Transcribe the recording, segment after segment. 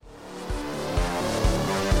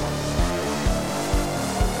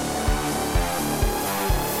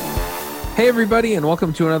Hey, everybody, and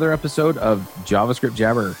welcome to another episode of JavaScript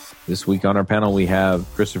Jabber. This week on our panel, we have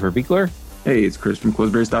Christopher Beekler. Hey, it's Chris from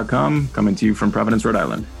CloseBase.com, coming to you from Providence, Rhode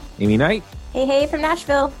Island. Amy Knight. Hey, from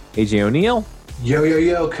Nashville. AJ O'Neill.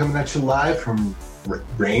 Yo, coming at you live from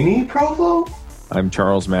rainy Provo. I'm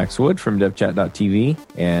Charles Max Wood from devchat.tv,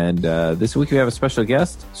 and this week we have a special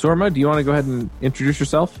guest. Surma, do you want to go ahead and introduce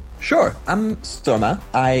yourself? Sure. I'm Surma.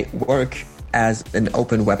 I work as an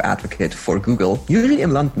open web advocate for Google, usually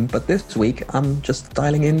in London, but this week I'm just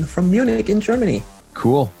dialing in from Munich in Germany.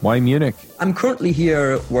 Cool. Why Munich? I'm currently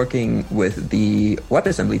here working with the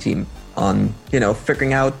WebAssembly team on,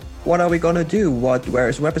 figuring out what are we going to do? Where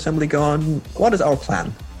is WebAssembly going? What is our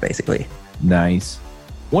plan, basically? Nice.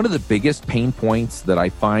 One of the biggest pain points that I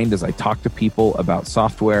find as I talk to people about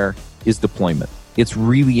software is deployment. It's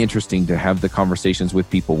really interesting to have the conversations with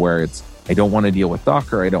people where it's, I don't want to deal with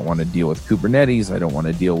Docker. I don't want to deal with Kubernetes. I don't want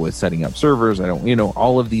to deal with setting up servers. I don't,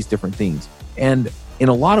 all of these different things. And in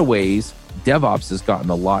a lot of ways, DevOps has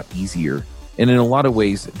gotten a lot easier. And in a lot of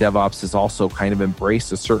ways, DevOps has also kind of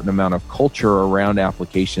embraced a certain amount of culture around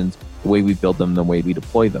applications, the way we build them, the way we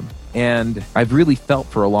deploy them. And I've really felt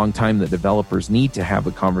for a long time that developers need to have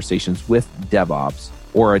the conversations with DevOps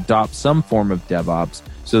or adopt some form of DevOps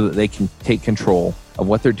so that they can take control of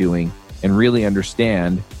what they're doing and really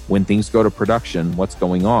understand when things go to production, what's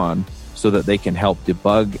going on, so that they can help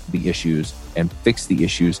debug the issues and fix the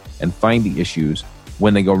issues and find the issues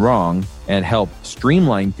when they go wrong and help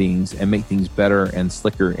streamline things and make things better and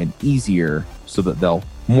slicker and easier so that they'll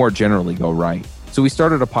more generally go right. So we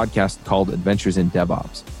started a podcast called Adventures in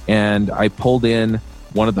DevOps, and I pulled in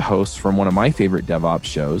one of the hosts from one of my favorite DevOps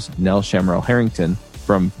shows, Nell Shamrell Harrington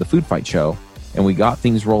from the Food Fight Show, and we got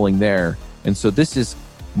things rolling there. And so this is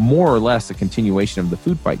more or less a continuation of the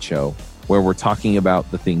Food Fight Show where we're talking about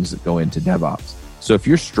the things that go into DevOps. So if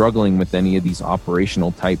you're struggling with any of these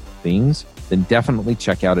operational type things, then definitely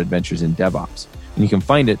check out Adventures in DevOps. And you can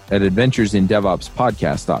find it at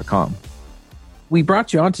adventuresindevopspodcast.com. We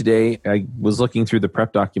brought you on today. I was looking through the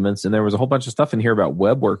prep documents and there was a whole bunch of stuff in here about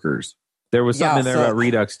web workers. There was something in there about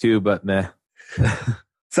Redux too, but meh.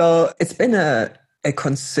 So it's been a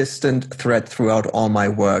consistent thread throughout all my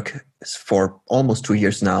work for almost 2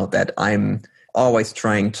 years now that I'm always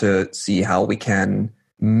trying to see how we can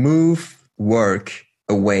move work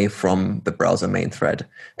away from the browser main thread.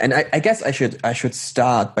 And I guess I should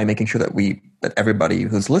start by making sure that everybody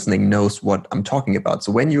who's listening knows what I'm talking about.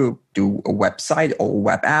 So when you do a website or a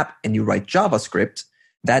web app and you write JavaScript,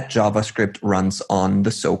 that JavaScript runs on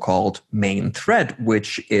the so-called main thread,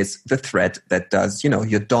 which is the thread that does,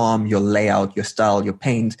 your DOM, your layout, your style, your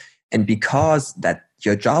paint. And because that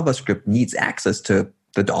your JavaScript needs access to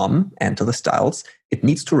the DOM and to the styles, it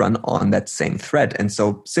needs to run on that same thread. And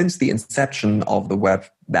so since the inception of the web,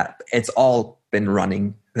 that it's all been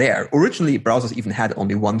running there. Originally, browsers even had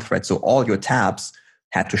only one thread. So all your tabs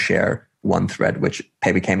had to share one thread, which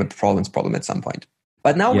became a performance problem at some point.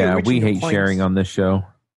 But now we hate sharing on this show.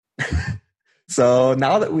 So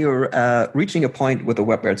now that we were reaching a point with the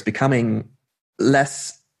web where it's becoming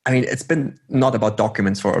less, it's been not about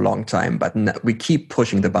documents for a long time, but we keep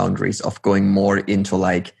pushing the boundaries of going more into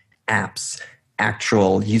like apps,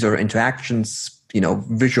 actual user interactions,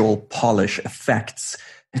 visual polish effects,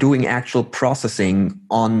 doing actual processing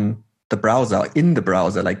on the browser, in the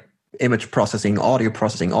browser, like image processing, audio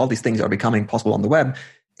processing, all these things are becoming possible on the web.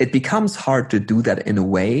 It becomes hard to do that in a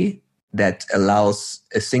way that allows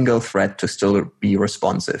a single thread to still be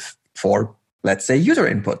responsive for, let's say, user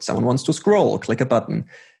input. Someone wants to scroll, click a button.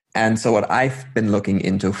 And so what I've been looking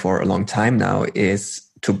into for a long time now is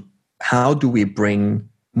how do we bring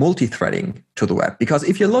multi-threading to the web? Because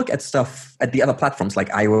if you look at stuff at the other platforms like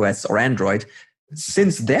iOS or Android,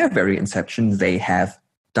 since their very inception, they have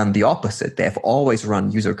done the opposite. They have always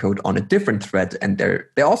run user code on a different thread, and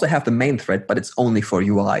they also have the main thread, but it's only for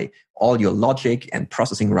UI. All your logic and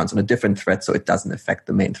processing runs on a different thread, so it doesn't affect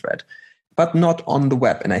the main thread. But not on the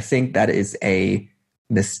web. And I think that is a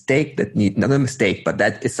mistake not a mistake, but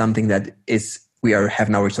that is something that we have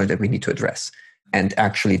now realized that we need to address. And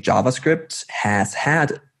actually, JavaScript has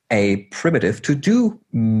had a primitive to do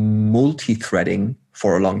multi-threading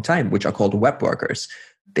for a long time, which are called web workers.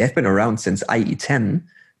 They have been around since IE 10,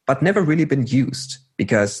 but never really been used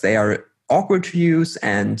because they are awkward to use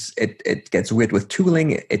and it gets weird with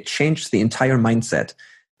tooling. It changed the entire mindset.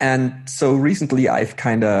 And so recently I've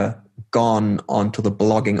kind of gone onto the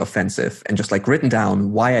blogging offensive and just written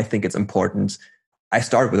down why I think it's important. I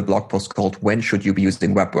started with a blog post called "When Should You Be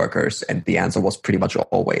Using Web Workers?" And the answer was pretty much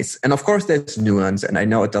always. And of course, there's nuance, and I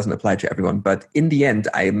know it doesn't apply to everyone. But in the end,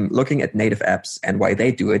 I'm looking at native apps and why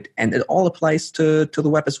they do it. And it all applies to the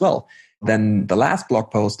web as well. then the last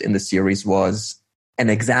blog post in the series was an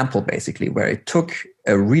example, basically, where it took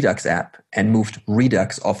a Redux app and moved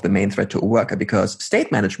Redux off the main thread to a worker, because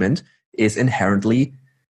state management is inherently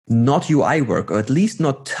not UI work, or at least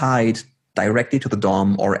not tied directly to the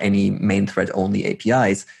DOM or any main thread only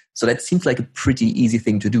APIs. So that seems like a pretty easy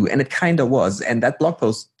thing to do. And it kind of was. And that blog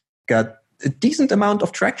post got a decent amount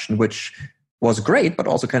of traction, which was great, but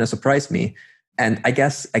also kind of surprised me. And I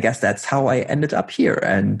guess that's how I ended up here.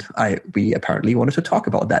 And we apparently wanted to talk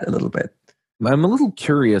about that a little bit. I'm a little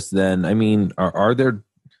curious then. I mean, are there,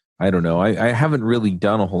 I don't know, I haven't really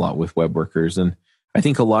done a whole lot with web workers. And I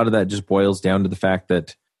think a lot of that just boils down to the fact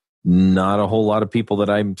that not a whole lot of people that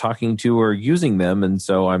I'm talking to are using them. And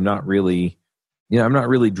so I'm not really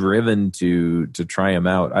driven to try them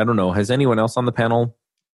out. I don't know. Has anyone else on the panel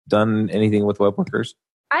done anything with web workers?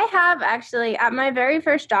 I have actually. At my very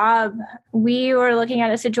first job, we were looking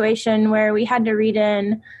at a situation where we had to read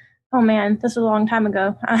in, oh man, this was a long time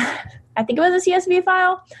ago. I think it was a CSV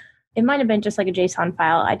file. It might have been just like a JSON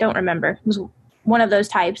file. I don't remember. It was one of those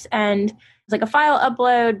types. And it was like a file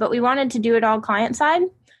upload, but we wanted to do it all client side.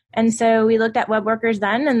 And so we looked at web workers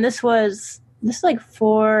then, and this was like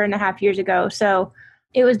 4.5 years ago. So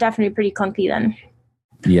it was definitely pretty clunky then.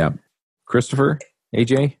 Yeah. Christopher,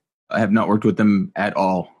 AJ? I have not worked with them at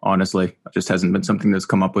all, honestly. It just hasn't been something that's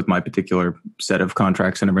come up with my particular set of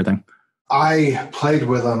contracts and everything. I played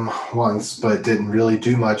with them once, but didn't really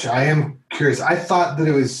do much. I am curious. I thought that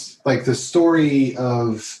it was like the story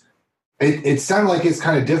of it sounded like it's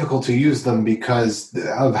kind of difficult to use them because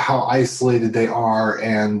of how isolated they are,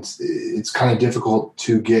 and it's kind of difficult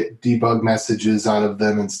to get debug messages out of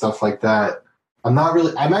them and stuff like that. I'm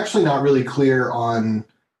actually not really clear on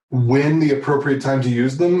when the appropriate time to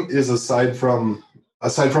use them is aside from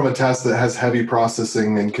a task that has heavy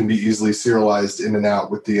processing and can be easily serialized in and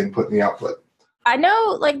out with the input and the output. I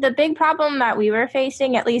know like the big problem that we were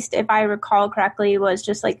facing, at least if I recall correctly, was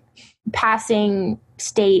just like passing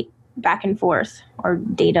state back and forth or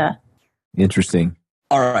data. Interesting.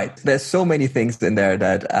 All right. There's so many things in there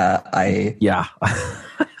that I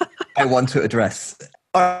want to address.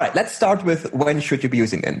 All right, let's start with when should you be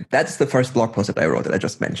using them? That's the first blog post that I wrote that I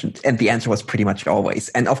just mentioned. And the answer was pretty much always.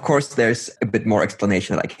 And of course, there's a bit more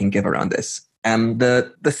explanation that I can give around this.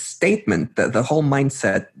 The statement, the whole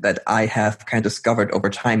mindset that I have kind of discovered over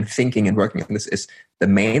time thinking and working on this is the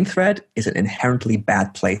main thread is an inherently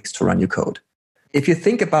bad place to run your code. If you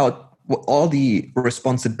think about all the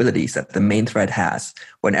responsibilities that the main thread has,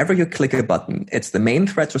 whenever you click a button, it's the main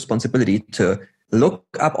thread's responsibility to look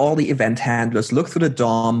up all the event handlers, look through the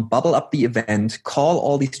DOM, bubble up the event, call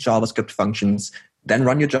all these JavaScript functions, then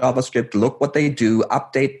run your JavaScript, look what they do,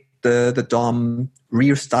 update the DOM,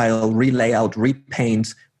 restyle, relayout,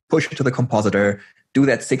 repaint, push it to the compositor, do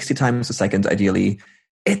that 60 times a second ideally.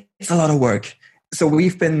 It's a lot of work. So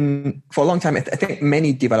we've been, for a long time, I think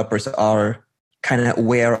many developers are kind of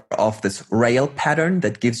aware of this rail pattern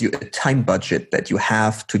that gives you a time budget that you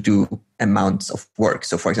have to do amounts of work.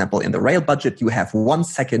 So for example, in the rail budget, you have 1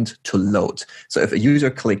 second to load. So if a user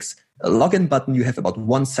clicks a login button, you have about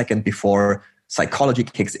 1 second before psychology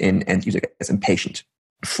kicks in and user gets impatient.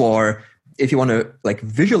 If you want to like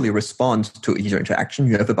visually respond to a user interaction,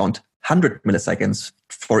 you have about 100 milliseconds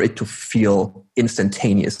for it to feel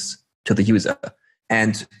instantaneous to the user.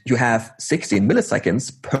 And you have 16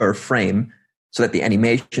 milliseconds per frame so that the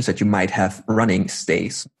animations that you might have running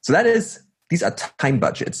stays. So these are time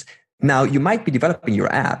budgets. Now you might be developing your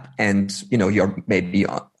app and you're maybe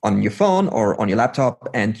on your phone or on your laptop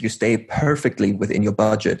and you stay perfectly within your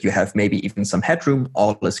budget. You have maybe even some headroom,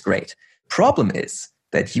 all is great. Problem is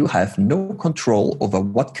that you have no control over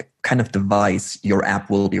what kind of device your app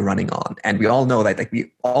will be running on. And we all know that we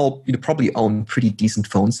all probably own pretty decent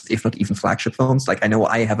phones, if not even flagship phones. Like I know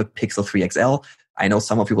I have a Pixel 3 XL. I know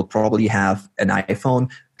some of you will probably have an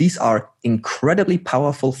iPhone. These are incredibly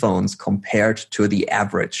powerful phones compared to the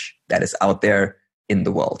average that is out there in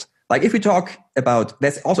the world. Like if we talk about,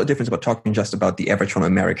 there's also a difference about talking just about the average phone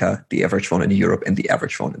in America, the average phone in Europe, and the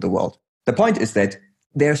average phone in the world. The point is that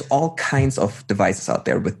there's all kinds of devices out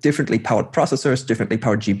there with differently powered processors, differently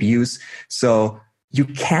powered GPUs. So you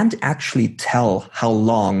can't actually tell how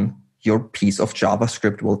long your piece of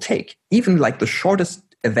JavaScript will take. Even like the shortest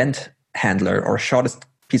event handler or shortest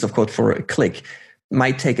piece of code for a click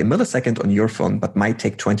might take a millisecond on your phone, but might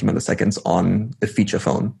take 20 milliseconds on a feature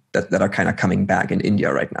phone that are kind of coming back in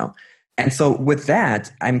India right now. And so with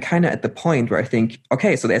that, I'm kind of at the point where I think,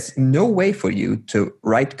 okay, so there's no way for you to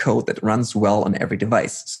write code that runs well on every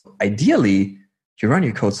device. So ideally, you run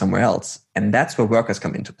your code somewhere else. And that's where workers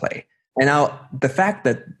come into play. And now the fact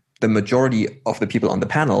that the majority of the people on the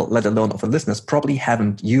panel, let alone of the listeners, probably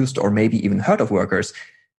haven't used or maybe even heard of workers,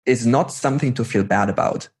 is not something to feel bad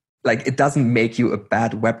about. Like, it doesn't make you a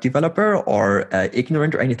bad web developer or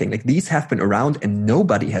ignorant or anything. Like, these have been around and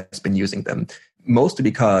nobody has been using them, mostly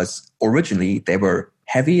because originally they were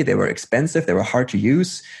heavy, they were expensive, they were hard to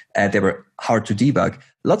use, they were hard to debug.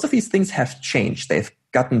 Lots of these things have changed. They've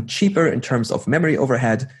gotten cheaper in terms of memory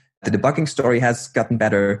overhead. The debugging story has gotten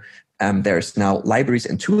better. There's now libraries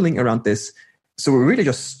and tooling around this. So we're really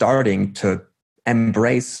just starting to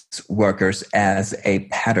embrace workers as a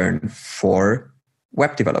pattern for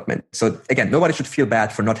web development. So again, nobody should feel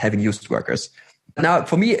bad for not having used workers. Now,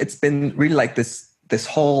 for me, it's been really like this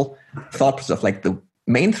whole thought process of like the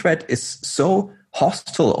main thread is so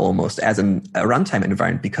hostile almost as a runtime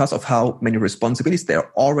environment because of how many responsibilities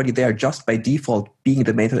they're already there just by default being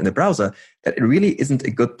the main thread in the browser, that it really isn't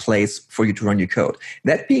a good place for you to run your code.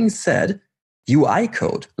 That being said, UI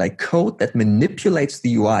code, like code that manipulates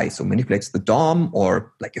the UI, so manipulates the DOM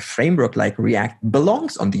or like a framework like React,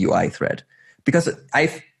 belongs on the UI thread. Because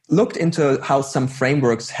I've looked into how some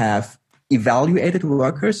frameworks have evaluated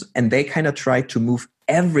workers and they kind of try to move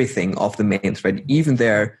everything off the main thread, even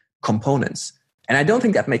their components. And I don't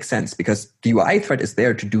think that makes sense because the UI thread is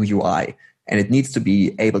there to do UI and it needs to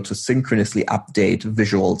be able to synchronously update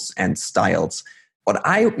visuals and styles. What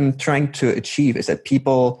I'm trying to achieve is that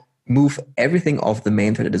people move everything off the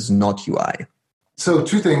main thread that is not UI. So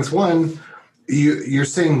two things. One, you're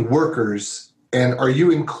saying workers, and are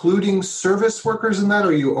you including service workers in that, or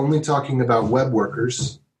are you only talking about web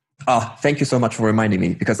workers? Oh, thank you so much for reminding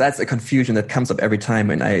me, because that's a confusion that comes up every time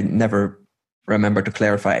and I never remember to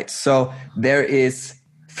clarify it. So there is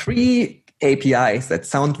 3 APIs that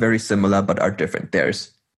sound very similar but are different.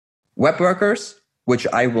 There's web workers, which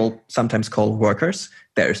I will sometimes call workers.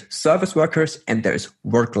 There's service workers, and there's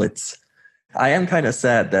worklets. I am kind of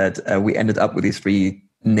sad that we ended up with these 3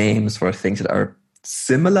 names for things that are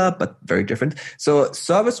similar but very different. So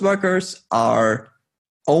service workers are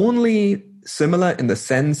only similar in the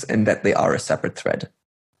sense in that they are a separate thread.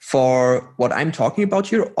 For what I'm talking about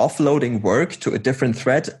here, offloading work to a different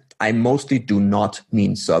thread, I mostly do not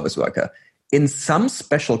mean service worker. In some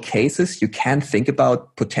special cases, you can think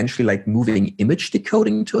about potentially like moving image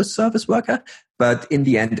decoding to a service worker, but in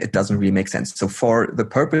the end, it doesn't really make sense. So for the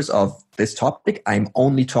purpose of this topic, I'm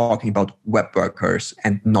only talking about web workers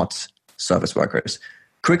and not service workers.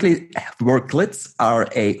 Quickly, worklets are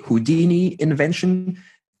a Houdini invention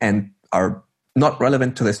and are not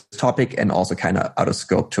relevant to this topic and also kind of out of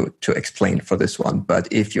scope to explain for this one. But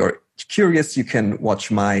if you're curious, you can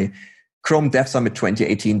watch my Chrome Dev Summit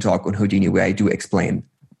 2018 talk on Houdini, where I do explain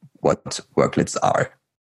what worklets are.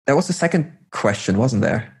 There was a second question, wasn't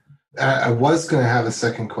there? I was going to have a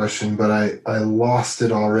second question, but I lost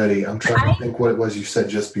it already. I'm trying to think what it was you said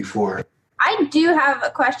just before. I do have a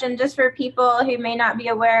question just for people who may not be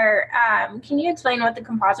aware. Can you explain what the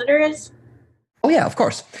compositor is? Oh, yeah, of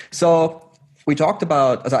course. So we talked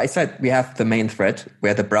about, as I said, we have the main thread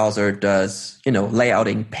where the browser does,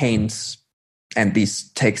 layouting, paints, and these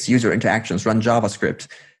takes user interactions, run JavaScript.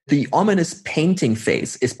 The ominous painting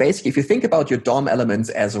phase is basically, if you think about your DOM elements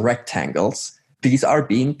as rectangles, these are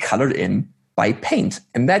being colored in by paint.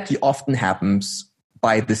 And that often happens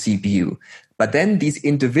by the CPU. But then these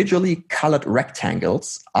individually colored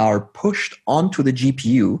rectangles are pushed onto the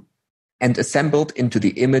GPU and assembled into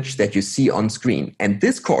the image that you see on screen. And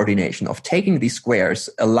this coordination of taking these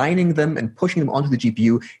squares, aligning them and pushing them onto the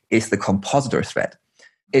GPU is the compositor thread.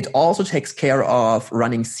 It also takes care of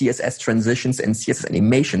running CSS transitions and CSS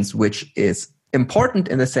animations, which is important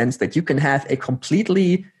in the sense that you can have a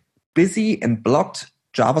completely busy and blocked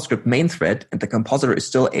JavaScript main thread and the compositor is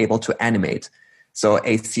still able to animate. So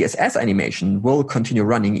a CSS animation will continue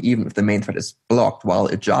running even if the main thread is blocked, while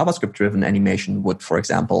a JavaScript-driven animation would, for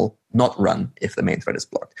example, not run if the main thread is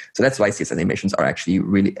blocked. So that's why CSS animations are actually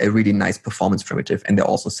a really nice performance primitive, and they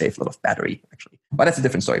also save a lot of battery, actually. But that's a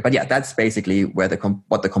different story. But yeah, that's basically where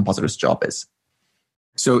what the compositor's job is.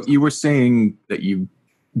 So you were saying that you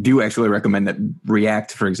do actually recommend that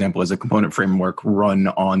React, for example, as a component framework, run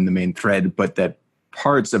on the main thread, but that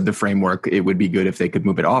parts of the framework, it would be good if they could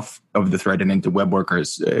move it off of the thread and into web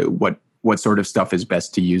workers. What sort of stuff is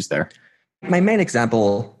best to use there? My main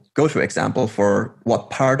go-to example for what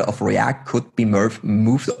part of React could be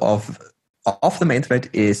moved off the main thread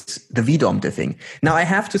is the VDOM diffing. Now, I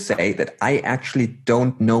have to say that I actually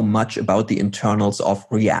don't know much about the internals of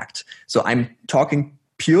React. So I'm talking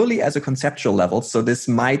purely as a conceptual level. So this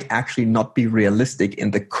might actually not be realistic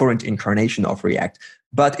in the current incarnation of React.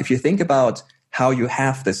 But if you think about how you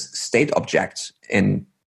have this state object in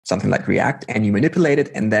something like React and you manipulate it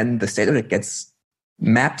and then the state object gets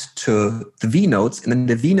mapped to the V nodes, and then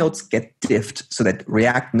the V nodes get diffed so that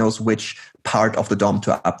React knows which part of the DOM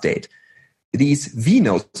to update. These V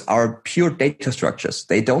nodes are pure data structures.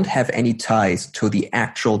 They don't have any ties to the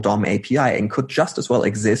actual DOM API and could just as well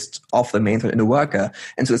exist off the main thread in a worker.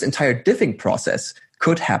 And so this entire diffing process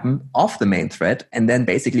could happen off the main thread, and then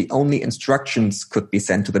basically only instructions could be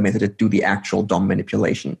sent to the main thread to do the actual DOM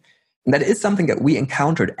manipulation. And that is something that we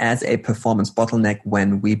encountered as a performance bottleneck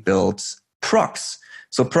when we built Prox.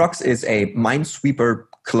 So Prox is a Minesweeper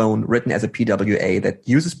clone written as a PWA that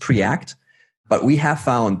uses Preact, but we have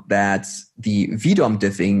found that the VDOM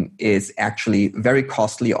diffing is actually very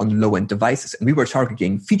costly on low-end devices. And we were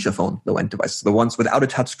targeting feature phone low-end devices, the ones without a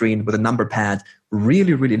touchscreen, with a number pad,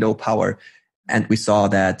 really, really low power. And we saw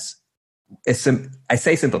that, I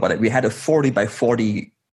say simple about it, we had a 40 by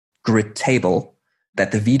 40 grid table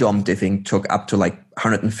that the VDOM diffing took up to like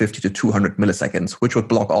 150 to 200 milliseconds, which would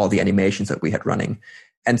block all the animations that we had running.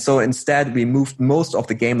 And so instead, we moved most of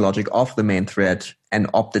the game logic off the main thread and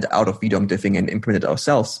opted out of VDOM diffing and implemented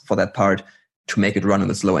ourselves for that part to make it run on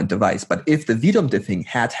this low-end device. But if the VDOM diffing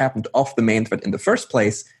had happened off the main thread in the first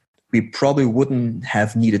place, we probably wouldn't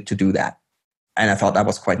have needed to do that. And I thought that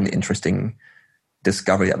was quite an interesting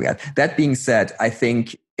discovery that we had. That being said, I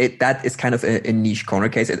think that is kind of a niche corner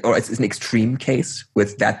case, or it's an extreme case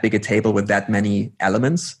with that big a table with that many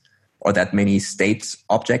elements or that many state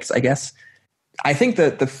objects, I guess. I think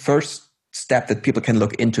that the first step that people can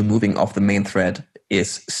look into moving off the main thread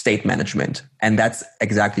is state management. And that's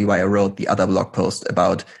exactly why I wrote the other blog post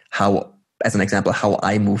about how, as an example, how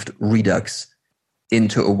I moved Redux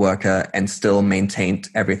into a worker and still maintained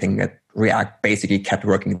everything that React basically kept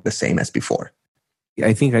working the same as before.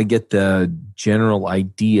 I think I get the general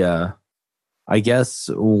idea. I guess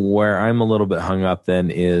where I'm a little bit hung up then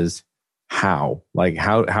is how? Like,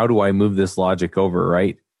 how do I move this logic over,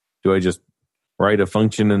 right? Do I just write a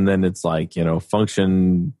function and then it's like,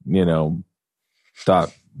 function,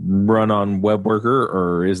 dot run on web worker,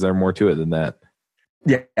 or is there more to it than that?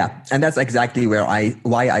 Yeah. And that's exactly why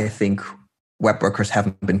I think web workers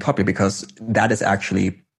haven't been popular, because that is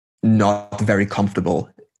actually not very comfortable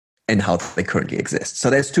in how they currently exist. So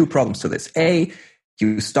there's two problems to this. A,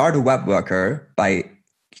 you start a web worker by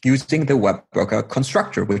using the web worker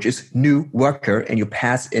constructor, which is new worker, and you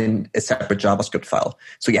pass in a separate JavaScript file.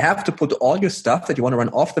 So you have to put all your stuff that you want to run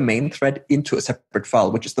off the main thread into a separate file,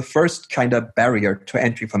 which is the first kind of barrier to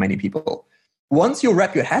entry for many people. Once you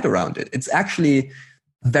wrap your head around it, it's actually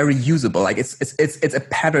very usable. Like it's a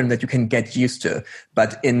pattern that you can get used to.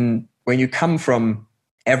 But when you come from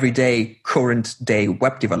everyday, current day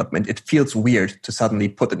web development, it feels weird to suddenly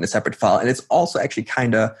put it in a separate file. And it's also actually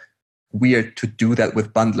kind of weird to do that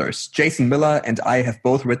with bundlers. Jason Miller and I have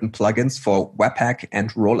both written plugins for Webpack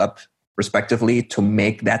and Rollup, respectively, to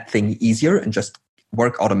make that thing easier and just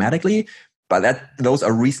work automatically. But those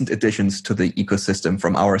are recent additions to the ecosystem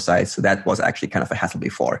from our side. So that was actually kind of a hassle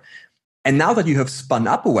before. And now that you have spun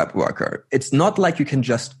up a web worker, it's not like you can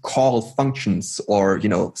just call functions or,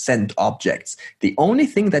 send objects. The only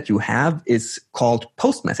thing that you have is called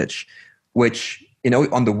post message, which,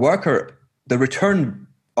 on the worker, the return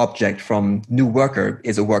object from new worker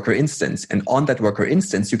is a worker instance. And on that worker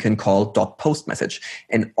instance, you can call .post message.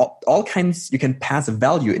 And all kinds, you can pass a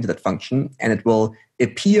value into that function and it will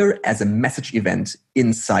appear as a message event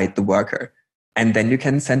inside the worker. And then you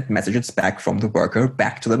can send messages back from the worker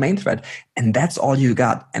back to the main thread. And that's all you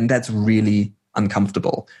got. And that's really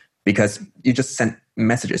uncomfortable because you just send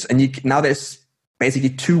messages. And now there's basically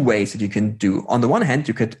two ways that you can do. On the one hand,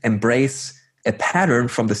 you could embrace a pattern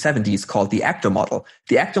from the 70s called the actor model.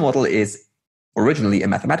 The actor model is originally a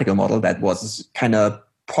mathematical model that was kind of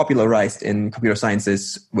popularized in computer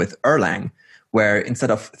sciences with Erlang, where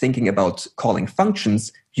instead of thinking about calling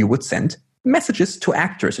functions, you would send messages to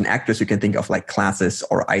actors. And actors you can think of like classes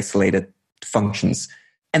or isolated functions.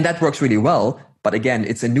 And that works really well. But again,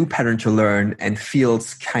 it's a new pattern to learn and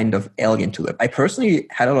feels kind of alien to it. I personally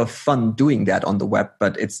had a lot of fun doing that on the web,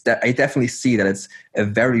 but I definitely see that it's a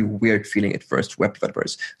very weird feeling at first for web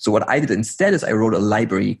developers. So what I did instead is I wrote a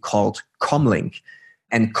library called comlink.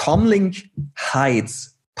 And comlink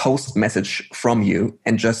hides post message from you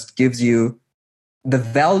and just gives you the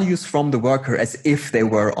values from the worker as if they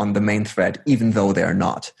were on the main thread, even though they're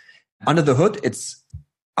not. Under the hood, it's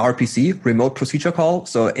RPC, remote procedure call.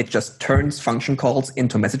 So it just turns function calls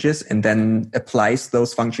into messages and then applies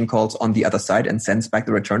those function calls on the other side and sends back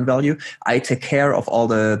the return value. I take care of all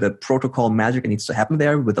the protocol magic that needs to happen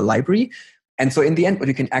there with the library. And so in the end, what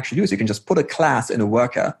you can actually do is you can just put a class in a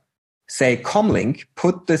worker, say comlink,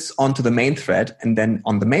 put this onto the main thread, and then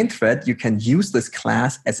on the main thread, you can use this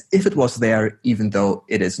class as if it was there, even though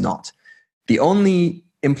it is not. The only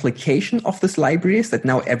implication of this library is that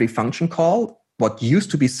now every function call, what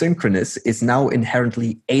used to be synchronous, is now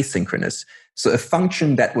inherently asynchronous. So a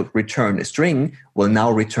function that would return a string will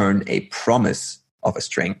now return a promise of a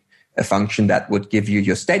string. A function that would give you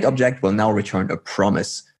your state object will now return a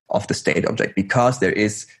promise of the state object, because there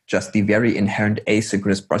is just the very inherent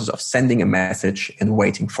asynchronous process of sending a message and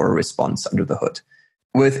waiting for a response under the hood.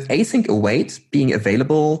 With async await being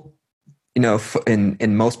available,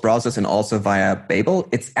 in most browsers and also via Babel,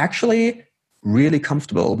 it's actually really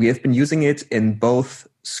comfortable. We have been using it in both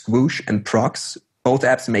Squoosh and Prox. Both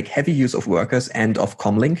apps make heavy use of workers and of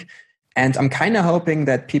Comlink. And I'm kind of hoping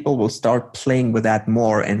that people will start playing with that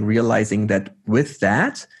more and realizing that with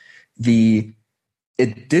that, the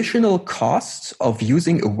additional cost of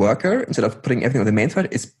using a worker instead of putting everything on the main thread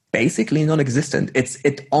is basically non-existent.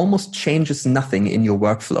 It almost changes nothing in your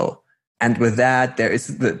workflow. And with that, there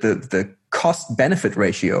is the cost-benefit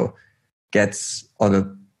ratio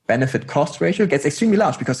the benefit-cost ratio gets extremely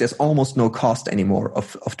large, because there's almost no cost anymore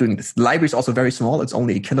of doing this. The library is also very small. It's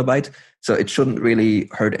only 1 kilobyte. So it shouldn't really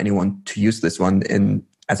hurt anyone to use this one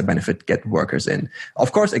as a benefit, get workers in.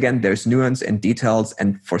 Of course, again, there's nuance and details,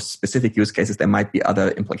 and for specific use cases, there might be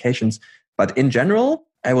other implications. But in general,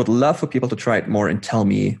 I would love for people to try it more and tell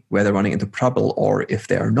me where they're running into trouble or if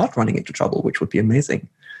they are not running into trouble, which would be amazing.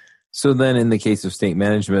 So then in the case of state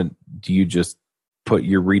management, do you just put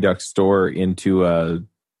your Redux store into a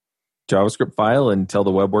JavaScript file and tell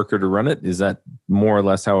the web worker to run it? Is that more or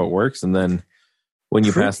less how it works? And then when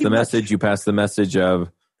you pass the message, you pass the message of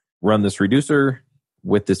run this reducer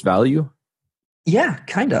with this value? Yeah,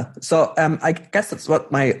 kind of. So I guess that's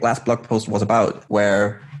what my last blog post was about,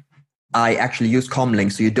 where I actually use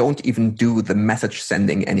Comlink. So you don't even do the message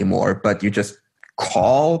sending anymore, but you just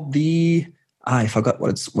call I forgot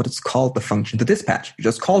what it's called, the function, the dispatch. You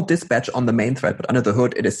just call dispatch on the main thread, but under the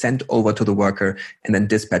hood, it is sent over to the worker, and then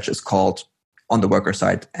dispatch is called on the worker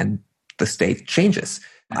side, and the state changes.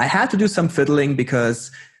 I had to do some fiddling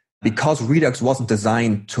because Redux wasn't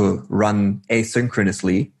designed to run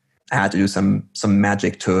asynchronously. I had to do some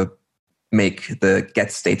magic to make the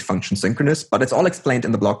get state function synchronous, but it's all explained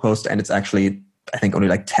in the blog post, and it's actually, I think, only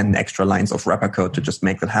like 10 extra lines of wrapper code to just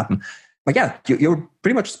make that happen. But yeah, you're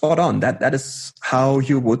pretty much spot on. That is how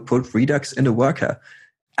you would put Redux in a worker.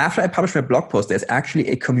 After I published my blog post, there's actually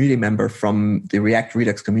a community member from the React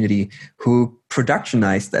Redux community who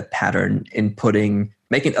productionized that pattern in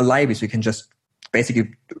making a library so you can just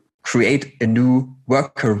basically create a new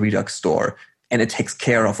worker Redux store, and it takes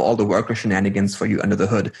care of all the worker shenanigans for you under the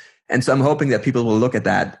hood. And so I'm hoping that people will look at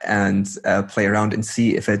that and play around and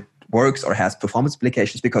see if it works or has performance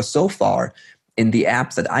implications, because so far in the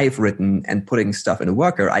apps that I've written and putting stuff in a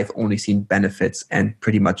worker, I've only seen benefits and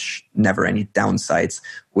pretty much never any downsides,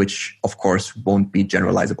 which of course won't be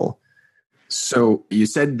generalizable. So you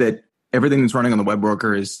said that everything that's running on the web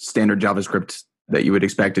worker is standard JavaScript that you would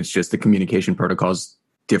expect. It's just the communication protocol's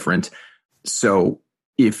different. So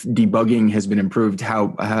if debugging has been improved,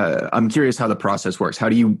 I'm curious how the process works. How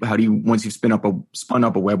do you once you've spun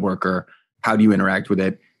up a web worker, how do you interact with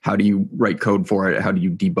it? How do you write code for it? How do you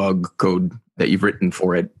debug code that you've written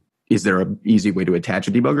for it? Is there an easy way to attach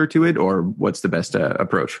a debugger to it, or what's the best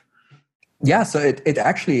approach? Yeah, so it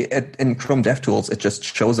actually, in Chrome DevTools, it just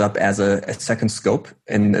shows up as a second scope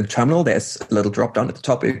in the terminal. There's a little drop down at the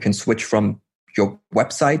top where you can switch from your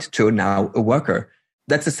website to now a worker.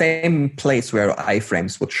 That's the same place where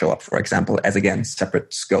iframes would show up, for example, as again,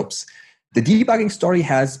 separate scopes. The debugging story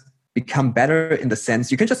has become better in the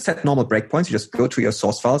sense you can just set normal breakpoints. You just go to your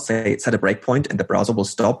source file, say set a breakpoint, and the browser will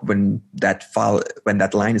stop when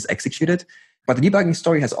that line is executed. But the debugging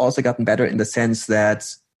story has also gotten better in the sense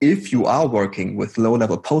that if you are working with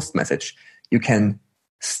low-level post message, you can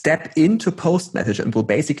step into post message and will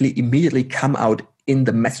basically immediately come out in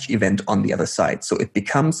the message event on the other side. So it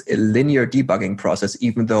becomes a linear debugging process,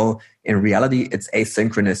 even though in reality it's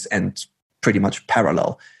asynchronous and pretty much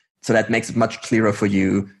parallel. So that makes it much clearer for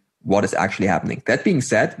you what is actually happening. That being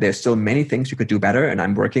said, there's still many things you could do better, and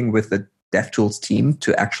I'm working with the DevTools team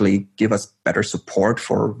to actually give us better support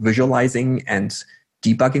for visualizing and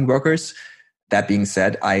debugging workers. That being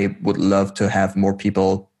said, I would love to have more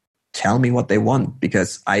people tell me what they want,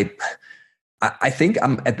 because I think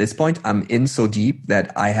at this point I'm in so deep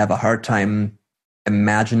that I have a hard time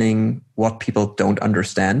imagining what people don't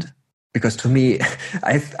understand. Because to me,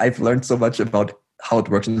 I've learned so much about how it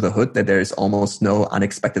works under the hood that there is almost no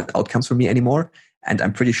unexpected outcomes for me anymore. And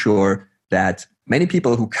I'm pretty sure that many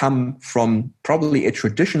people who come from probably a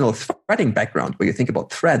traditional threading background, where you think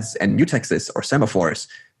about threads and mutexes or semaphores,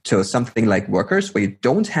 to something like workers, where you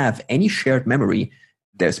don't have any shared memory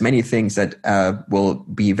there's many things that will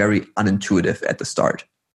be very unintuitive at the start.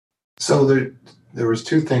 So there was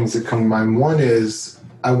two things that come to mind. One is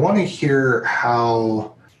I want to hear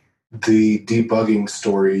how the debugging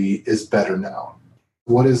story is better now.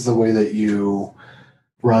 What is the way that you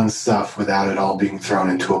run stuff without it all being thrown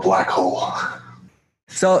into a black hole?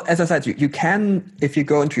 So as I said, you can, if you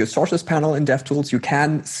go into your sources panel in DevTools, you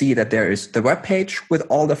can see that there is the web page with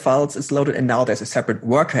all the files is loaded, and now there's a separate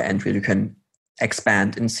worker entry. You can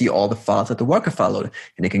expand and see all the files that the worker file loaded.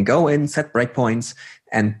 And you can go in, set breakpoints,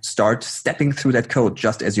 and start stepping through that code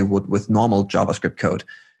just as you would with normal JavaScript code.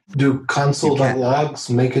 Do console.logs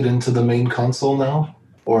make it into the main console now?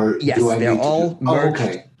 Or yes, do I they're need all to merged. Oh,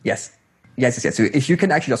 okay. Yes. So if you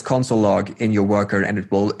can actually just console log in your worker, and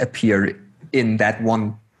it will appear in that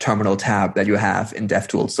one terminal tab that you have in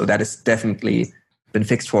DevTools. So that has definitely been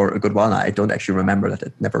fixed for a good while now. I don't actually remember that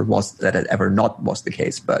it ever not was the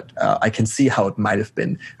case, but I can see how it might have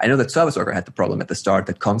been. I know that Service Worker had the problem at the start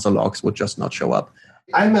that console logs would just not show up.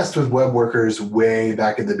 I messed with web workers way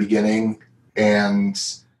back at the beginning, and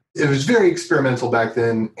it was very experimental back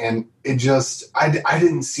then, and it just I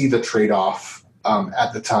didn't see the trade-off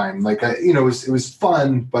at the time. Like it was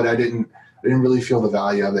fun, but I didn't really feel the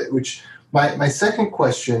value of it. Which my second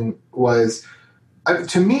question was,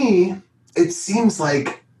 to me, it seems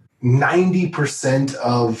like 90%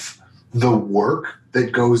 of the work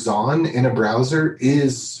that goes on in a browser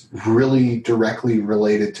is really directly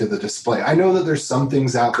related to the display. I know that there's some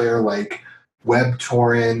things out there like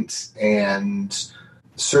WebTorrent and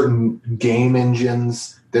certain game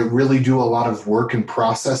engines that really do a lot of work and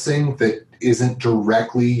processing that isn't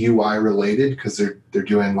directly UI related because they're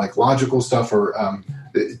doing like logical stuff or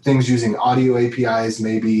things using audio APIs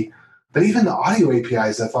maybe. But even the audio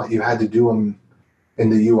APIs, I thought you had to do them in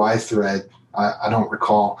the UI thread. I don't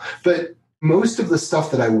recall. But most of the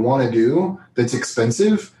stuff that I want to do that's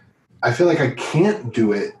expensive, I feel like I can't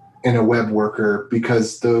do it in a web worker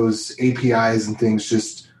because those APIs and things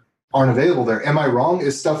just aren't available there. Am I wrong?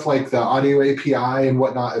 Is stuff like the audio API and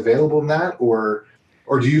whatnot available in that? Or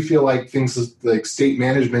do you feel like things like state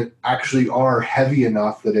management actually are heavy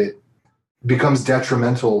enough that it becomes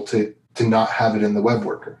detrimental to not have it in the web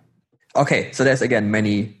worker? Okay, so there's again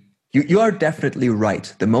many. You are definitely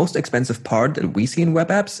right. The most expensive part that we see in web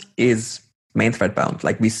apps is main thread bound.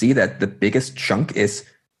 Like we see that the biggest chunk is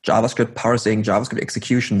JavaScript parsing, JavaScript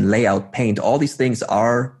execution, layout, paint. All these things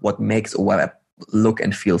are what makes a web app look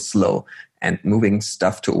and feel slow. And moving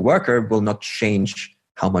stuff to a worker will not change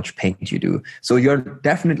how much paint you do. So you're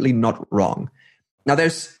definitely not wrong. Now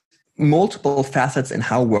there's multiple facets in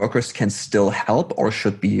how workers can still help or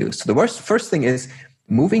should be used. So the first thing is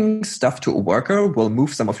moving stuff to a worker will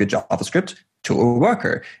move some of your JavaScript to a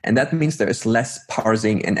worker. And that means there is less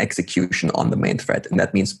parsing and execution on the main thread. And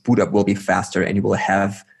that means boot up will be faster and you will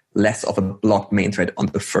have less of a blocked main thread on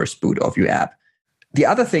the first boot of your app. The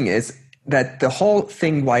other thing is that the whole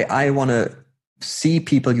thing why I want to see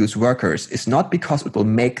people use workers is not because it will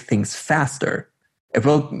make things faster. It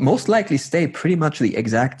will most likely stay pretty much the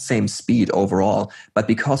exact same speed overall, but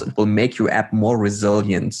because it will make your app more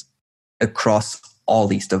resilient across all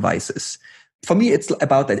these devices. For me, it's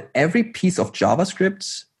about that every piece of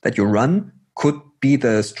JavaScript that you run could be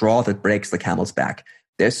the straw that breaks the camel's back.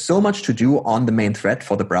 There's so much to do on the main thread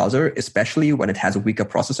for the browser, especially when it has a weaker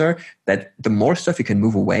processor, that the more stuff you can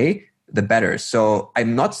move away, the better. So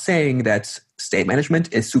I'm not saying that state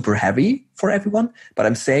management is super heavy for everyone, but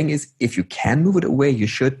I'm saying is if you can move it away, you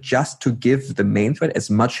should, just to give the main thread as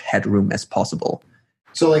much headroom as possible.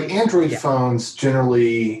 So like Android phones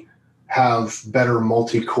generally have better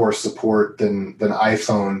multi-core support than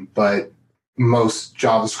iPhone, but most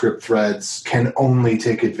JavaScript threads can only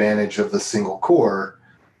take advantage of the single core.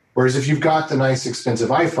 Whereas if you've got the nice expensive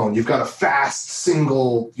iPhone, you've got a fast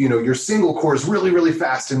single, your single core is really, really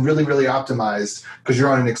fast and really, really optimized because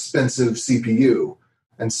you're on an expensive CPU.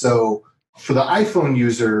 And so for the iPhone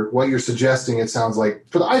user, what you're suggesting, it sounds like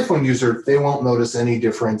for the iPhone user, they won't notice any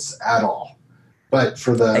difference at all. But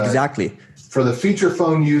for the feature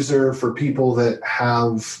phone user, for people that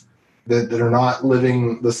are not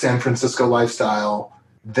living the San Francisco lifestyle,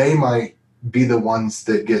 they might be the ones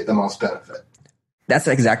that get the most benefit. That's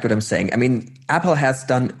exactly what I'm saying. I mean, Apple has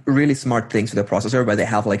done really smart things with the processor where they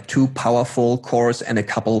have like 2 powerful cores and a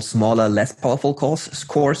couple smaller, less powerful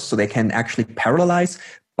cores, so they can actually parallelize,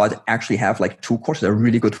 but actually have like 2 cores that are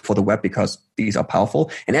really good for the web because these are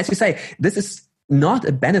powerful. And as you say, this is not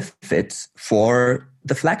a benefit for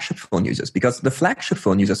the flagship phone users because the flagship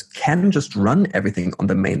phone users can just run everything on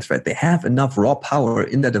the main thread. They have enough raw power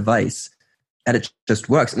in the device that it just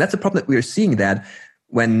works. And that's a problem that we're seeing, that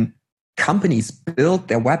when companies build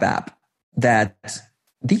their web app that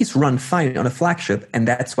these run fine on a flagship, and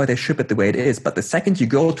that's why they ship it the way it is. But the second you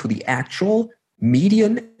go to the actual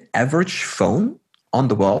median average phone on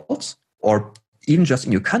the world, or even just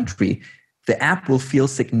in your country, the app will feel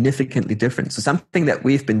significantly different. So something that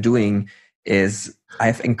we've been doing is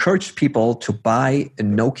I've encouraged people to buy a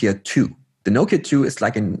Nokia 2. The Nokia 2 is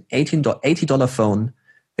like an $80 phone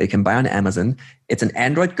that you can buy on Amazon. It's an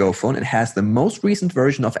Android Go phone. It has the most recent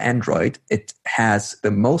version of Android. It has the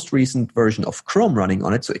most recent version of Chrome running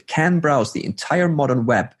on it, so it can browse the entire modern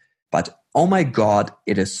web. But oh my God,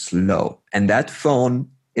 it is slow. And that phone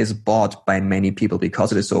is bought by many people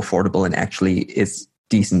because it is so affordable and actually is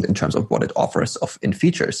decent in terms of what it offers in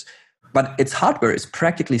features. But its hardware is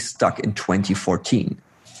practically stuck in 2014.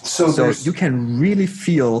 So you can really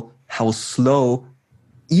feel how slow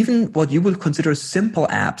even what you would consider simple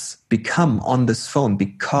apps become on this phone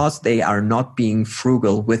because they are not being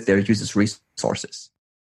frugal with their users' resources.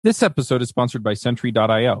 This episode is sponsored by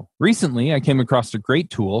Sentry.io. Recently, I came across a great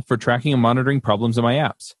tool for tracking and monitoring problems in my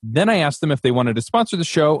apps. Then I asked them if they wanted to sponsor the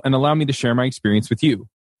show and allow me to share my experience with you.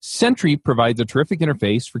 Sentry provides a terrific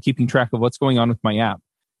interface for keeping track of what's going on with my app.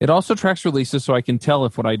 It also tracks releases so I can tell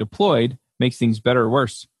if what I deployed makes things better or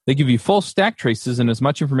worse. They give you full stack traces and as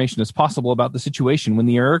much information as possible about the situation when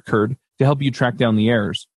the error occurred to help you track down the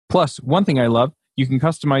errors. Plus, one thing I love, you can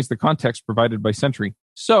customize the context provided by Sentry.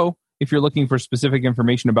 So, if you're looking for specific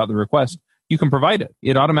information about the request, you can provide it.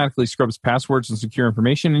 It automatically scrubs passwords and secure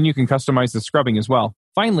information, and you can customize the scrubbing as well.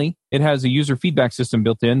 Finally, it has a user feedback system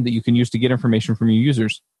built in that you can use to get information from your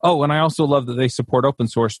users. Oh, and I also love that they support open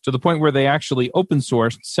source to the point where they actually open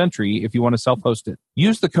sourced Sentry if you want to self-host it.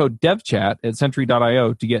 Use the code DevChat at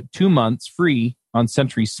Sentry.io to get 2 months free on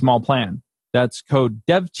Sentry's small plan. That's code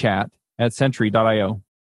DevChat at Sentry.io.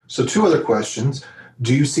 So 2 other questions.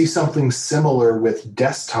 Do you see something similar with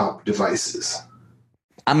desktop devices?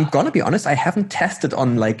 I'm going to be honest, I haven't tested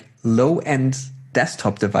on like low-end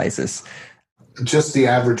desktop devices. Just the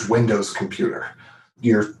average Windows computer,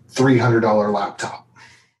 your $300 laptop.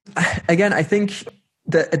 Again, I think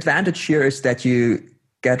the advantage here is that you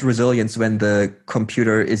get resilience when the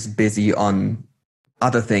computer is busy on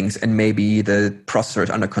other things and maybe the processor is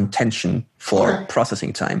under contention for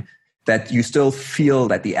processing time. That you still feel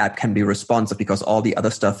that the app can be responsive because all the other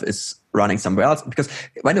stuff is running somewhere else. Because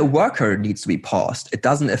when a worker needs to be paused, it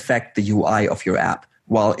doesn't affect the UI of your app.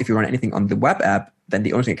 While if you run anything on the web app, then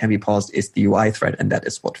the only thing that can be paused is the UI thread, and that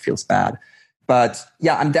is what feels bad. But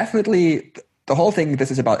yeah, I'm definitely, the whole thing this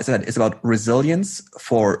is about is about resilience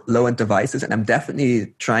for low-end devices, and I'm definitely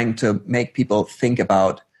trying to make people think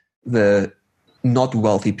about the not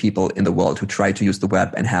wealthy people in the world who try to use the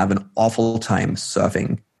web and have an awful time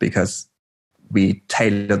surfing because we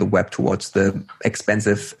tailor the web towards the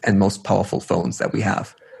expensive and most powerful phones that we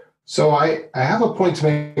have. So I have a point to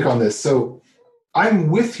make on this. So I'm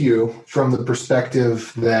with you from the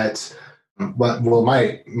perspective that, well,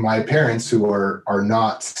 my parents who are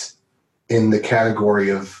not in the category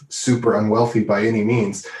of super unwealthy by any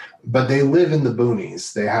means, but they live in the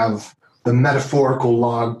boonies. They have the metaphorical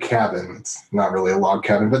log cabin. It's not really a log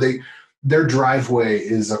cabin, but their driveway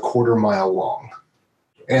is a 1/4 mile long,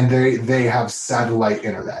 and they have satellite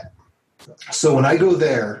internet. So when I go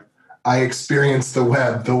there, I experience the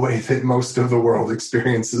web the way that most of the world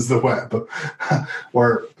experiences the web,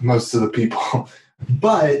 or most of the people.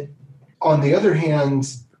 But on the other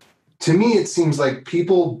hand, to me, it seems like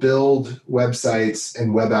people build websites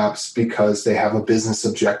and web apps because they have a business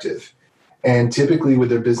objective. And typically with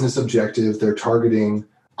their business objective, they're targeting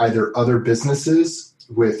either other businesses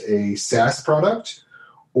with a SaaS product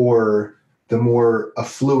or the more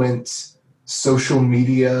affluent social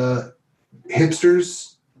media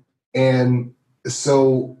hipsters. And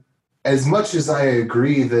so as much as I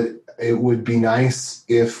agree that it would be nice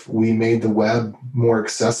if we made the web more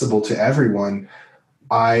accessible to everyone,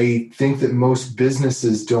 I think that most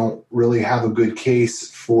businesses don't really have a good case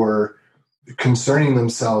for concerning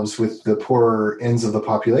themselves with the poorer ends of the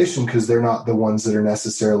population because they're not the ones that are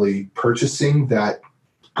necessarily purchasing that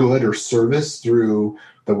good or service through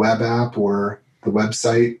the web app or the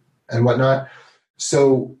website and whatnot.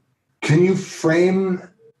 So can you frame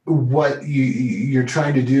what you're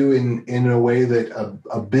trying to do in a way that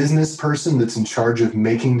a business person that's in charge of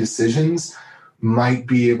making decisions might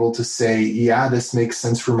be able to say, yeah, this makes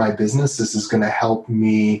sense for my business. This is going to help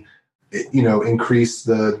me, increase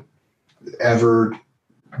the ever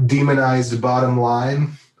demonized bottom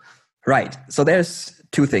line? Right. So there's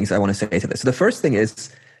 2 things I want to say to this. So the first thing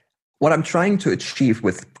is what I'm trying to achieve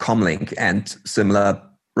with Comlink and similar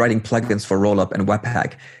writing plugins for Rollup and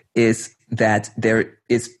Webpack is that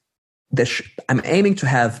I'm aiming to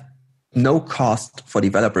have no cost for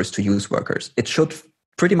developers to use workers. It should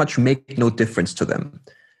pretty much make no difference to them.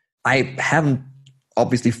 I haven't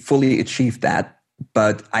obviously fully achieved that,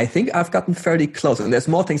 but I think I've gotten fairly close. And there's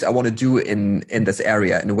more things I want to do in this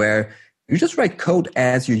area, and where you just write code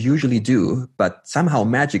as you usually do, but somehow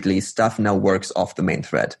magically stuff now works off the main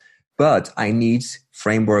thread. But I need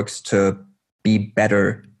frameworks to be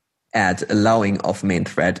better at allowing off main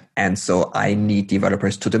thread. And so I need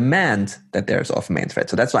developers to demand that there's off main thread.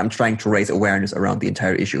 So that's why I'm trying to raise awareness around the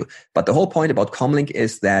entire issue. But the whole point about Comlink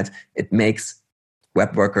is that it makes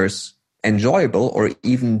web workers enjoyable, or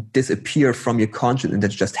even disappear from your content, and that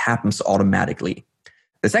just happens automatically.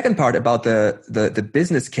 The second part about the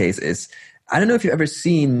business case is, I don't know if you've ever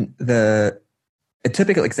seen a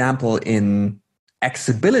typical example in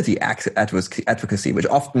accessibility advocacy, which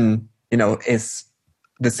often, is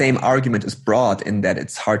the same argument is brought in that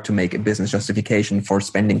it's hard to make a business justification for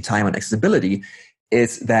spending time on accessibility,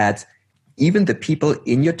 is that even the people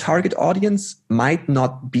in your target audience might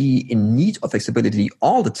not be in need of accessibility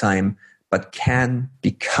all the time, but can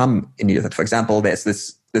become in need of it. For example, there's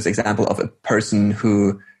this example of a person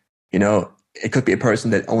who, it could be a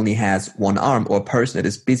person that only has one arm, or a person that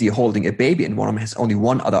is busy holding a baby in one arm, has only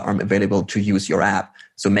one other arm available to use your app.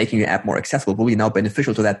 So making your app more accessible will be now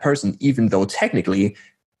beneficial to that person, even though technically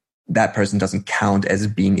that person doesn't count as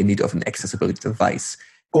being in need of an accessibility device.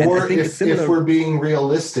 Or if we're being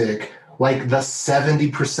realistic, like the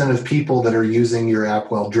 70% of people that are using your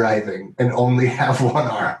app while driving and only have one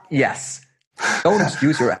arm. Yes. Don't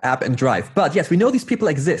use your app and drive. But yes, we know these people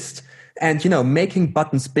exist. And, making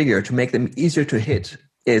buttons bigger to make them easier to hit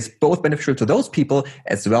is both beneficial to those people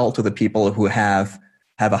as well to the people who have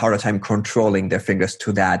a harder time controlling their fingers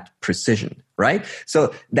to that precision, right?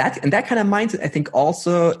 So that kind of mindset, I think,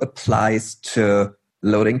 also applies to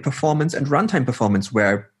loading performance and runtime performance,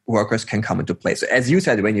 where workers can come into play. So as you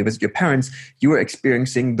said, when you visit your parents, you were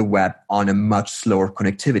experiencing the web on a much slower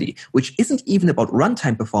connectivity, which isn't even about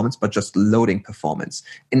runtime performance, but just loading performance.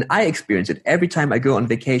 And I experience it every time I go on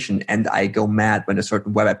vacation, and I go mad when a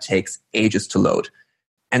certain web app takes ages to load.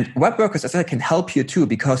 And web workers, as I said, can help you too,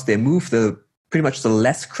 because they move pretty much the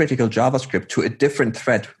less critical JavaScript to a different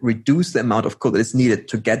thread, reduce the amount of code that is needed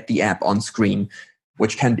to get the app on screen,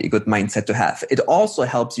 which can be a good mindset to have. It also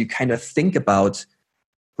helps you kind of think about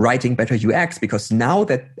writing better UX, because now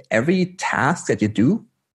that every task that you do,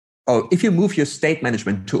 or if you move your state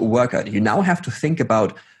management to a worker, you now have to think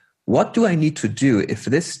about, what do I need to do if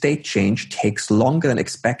this state change takes longer than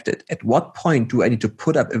expected? At what point do I need to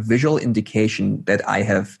put up a visual indication that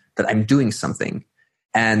I'm doing something?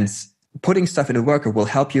 And putting stuff in a worker will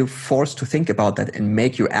help you force to think about that and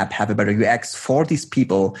make your app have a better UX for these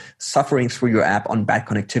people suffering through your app on bad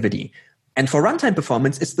connectivity. And for runtime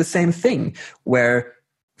performance, it's the same thing, where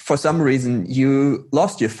for some reason you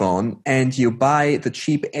lost your phone and you buy the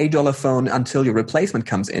cheap $8 phone until your replacement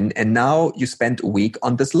comes in, and now you spend a week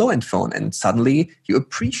on this low-end phone, and suddenly you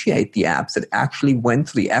appreciate the apps that actually went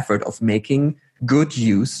through the effort of making good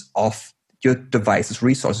use of your device's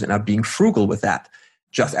resources and are being frugal with that,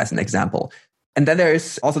 just as an example. And then there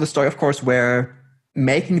is also the story, of course, where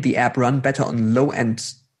making the app run better on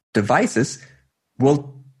low-end devices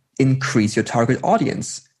will increase your target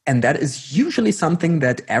audience. And that is usually something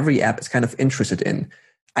that every app is kind of interested in.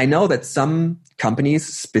 I know that some companies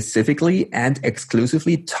specifically and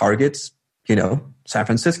exclusively target, San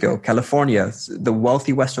Francisco, California, the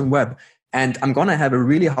wealthy Western web. And I'm going to have a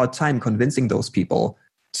really hard time convincing those people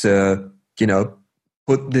to,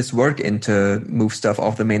 put this work in to move stuff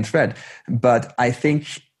off the main thread. But I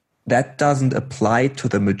think that doesn't apply to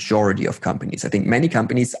the majority of companies. I think many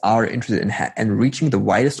companies are interested in reaching the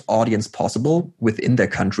widest audience possible within their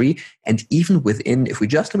country. And even within, if we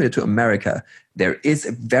just limit it to America, there is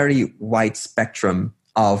a very wide spectrum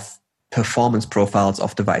of performance profiles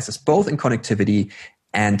of devices, both in connectivity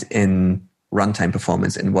and in runtime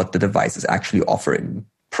performance, and what the devices actually offer in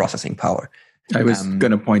processing power. I was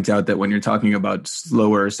going to point out that when you're talking about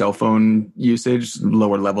slower cell phone usage,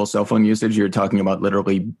 lower level cell phone usage, you're talking about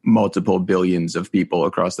literally multiple billions of people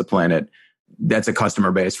across the planet. That's a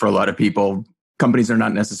customer base for a lot of people. Companies are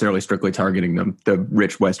not necessarily strictly targeting the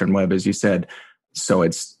rich Western web, as you said. So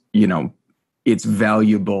it's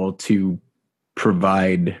valuable to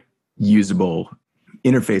provide usable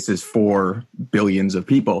interfaces for billions of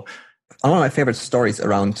people. One of my favorite stories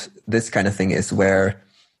around this kind of thing is where,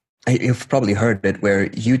 you've probably heard it, where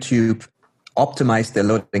YouTube optimized their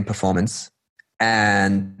loading performance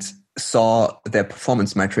and saw their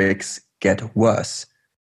performance metrics get worse.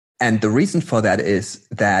 And the reason for that is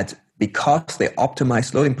that because they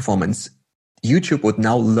optimized loading performance, YouTube would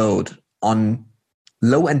now load on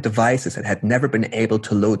low-end devices that had never been able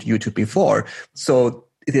to load YouTube before. So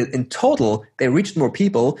in total, they reached more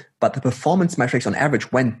people, but the performance metrics on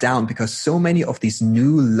average went down because so many of these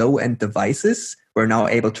new low-end devices were now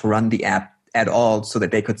able to run the app at all so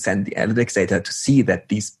that they could send the analytics data to see that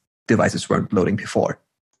these devices weren't loading before.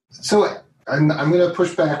 So I'm going to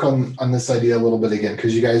push back on this idea a little bit again,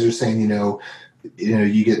 because you guys are saying,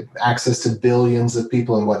 you get access to billions of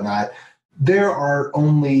people and whatnot. There are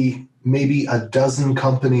only maybe a dozen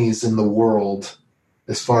companies in the world,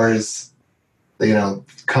 as far as,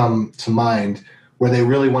 come to mind, where they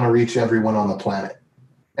really want to reach everyone on the planet.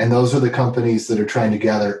 And those are the companies that are trying to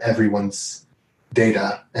gather everyone's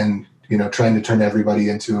data and, trying to turn everybody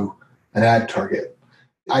into an ad target.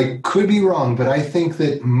 I could be wrong, but I think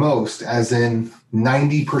that most, as in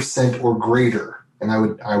 90% or greater, and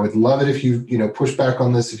I would love it if you push back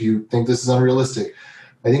on this if you think this is unrealistic.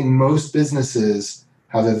 I think most businesses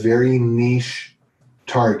have a very niche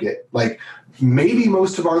target. Like maybe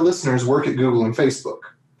most of our listeners work at Google and Facebook,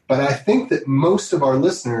 but I think that most of our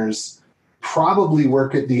listeners probably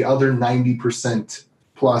work at the other 90%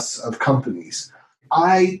 plus of companies.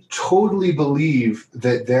 I totally believe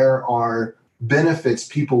that there are benefits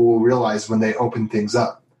people will realize when they open things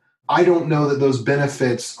up. I don't know that those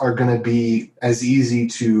benefits are going to be as easy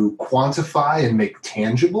to quantify and make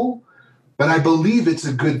tangible, but I believe it's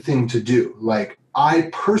a good thing to do. Like I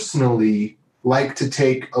personally like to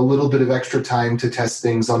take a little bit of extra time to test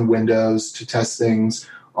things on Windows, to test things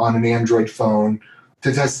on an Android phone,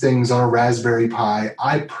 to test things on a Raspberry Pi.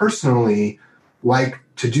 I personally like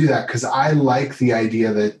to do that because I like the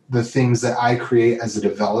idea that the things that I create as a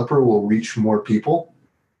developer will reach more people.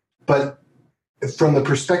 But from the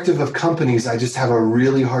perspective of companies, I just have a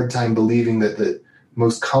really hard time believing that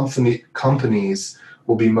most companies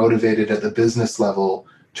will be motivated at the business level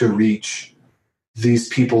to reach these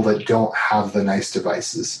people that don't have the nice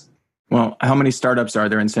devices. Well, how many startups are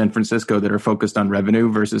there in San Francisco that are focused on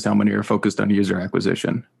revenue versus how many are focused on user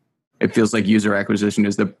acquisition? It feels like user acquisition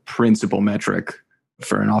is the principal metric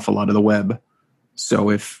for an awful lot of the web. So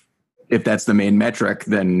if that's the main metric,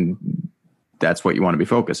 then that's what you want to be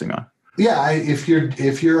focusing on. Yeah, if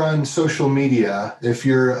you're on social media, if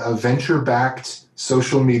you're a venture-backed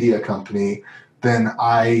social media company, then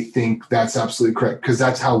I think that's absolutely correct, because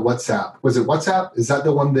that's how WhatsApp, was it WhatsApp? Is that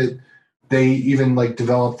the one that they even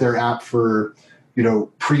developed their app for,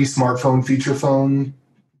 pre-smartphone feature phone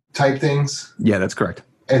type things? Yeah, that's correct.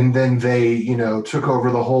 And then they, took over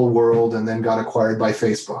the whole world and then got acquired by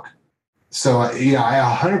Facebook. So yeah,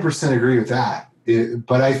 I 100% agree with that.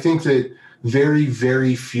 But I think that very,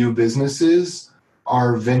 very few businesses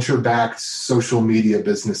are venture-backed social media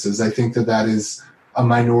businesses. I think that is a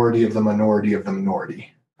minority of the minority of the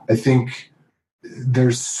minority. I think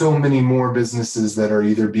there's so many more businesses that are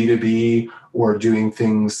either B2B or doing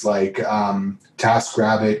things like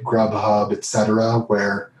TaskRabbit, Grubhub, etc.,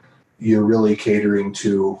 where you're really catering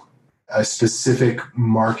to a specific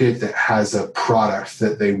market that has a product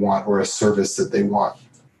that they want or a service that they want.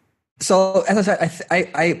 So as I said,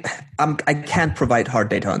 I can't provide hard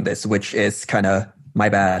data on this, which is kind of my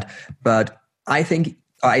bad. But I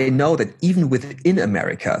know that even within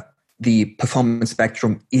America, the performance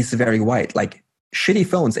spectrum is very wide. Like shitty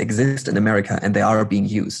phones exist in America and they are being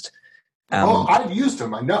used. I've used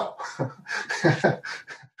them. I know.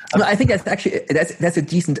 No, I think that's a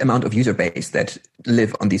decent amount of user base that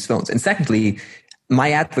live on these phones. And secondly,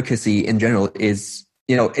 my advocacy in general is,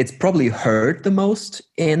 it's probably heard the most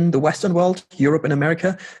in the Western world, Europe and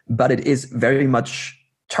America, but it is very much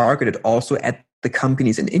targeted also at the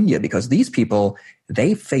companies in India, because these people,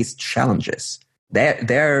 they face challenges.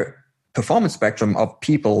 Their performance spectrum of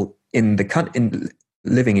people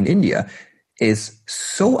living in India is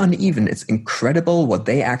so uneven. It's incredible what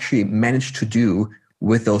they actually manage to do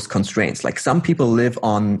with those constraints. Like some people live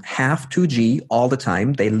on half 2G all the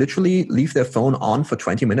time. They literally leave their phone on for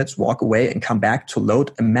 20 minutes, walk away and come back to load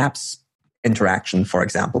a maps interaction, for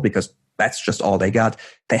example, because that's just all they got.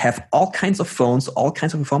 They have all kinds of phones, all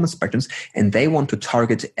kinds of performance spectrums, and they want to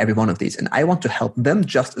target every one of these. And I want to help them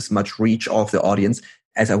just as much reach all of the audience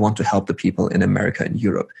as I want to help the people in America and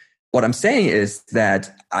Europe. What I'm saying is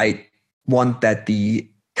that I want that the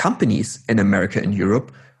companies in America and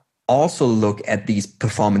Europe also look at these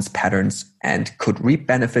performance patterns and could reap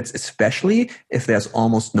benefits, especially if there's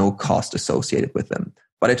almost no cost associated with them.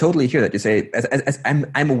 But I totally hear that you say, as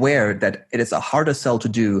I'm aware that it is a harder sell to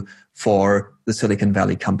do for the Silicon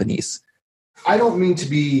Valley companies. I don't mean to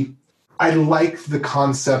be, I like the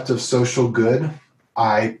concept of social good.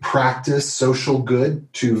 I practice social good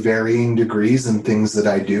to varying degrees in things that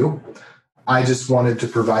I do. I just wanted to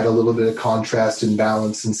provide a little bit of contrast and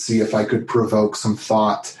balance and see if I could provoke some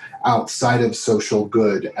thought outside of social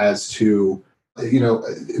good as to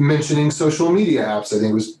mentioning social media apps, I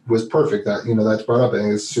think was perfect. That, that's brought up. I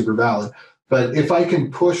think it's super valid. But if I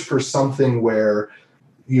can push for something where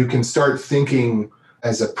you can start thinking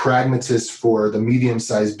as a pragmatist for the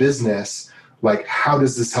medium-sized business, like, how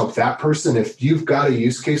does this help that person? If you've got a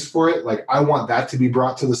use case for it, like, I want that to be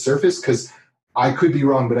brought to the surface, because I could be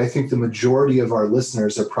wrong, but I think the majority of our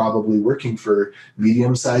listeners are probably working for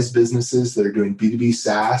medium-sized businesses that are doing B2B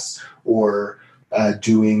SaaS or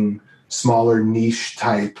doing smaller niche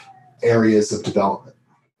type areas of development.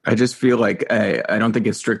 I just feel like I don't think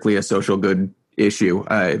it's strictly a social good issue.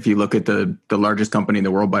 If you look at the largest company in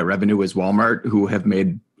the world by revenue is Walmart, who have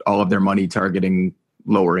made all of their money targeting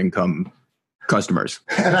lower income customers.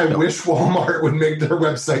 And I wish Walmart would make their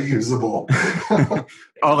website usable.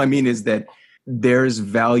 All I mean is that there's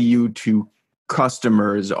value to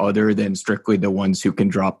customers other than strictly the ones who can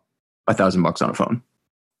drop $1,000 on a phone.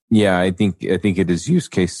 Yeah, I think it is use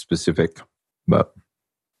case specific. But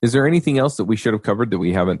is there anything else that we should have covered that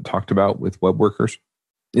we haven't talked about with web workers?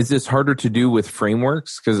 Is this harder to do with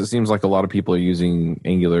frameworks? Because it seems like a lot of people are using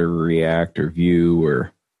Angular, React, or Vue,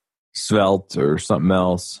 or Svelte, or something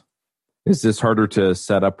else. Is this harder to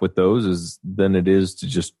set up with those than it is to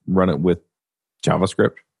just run it with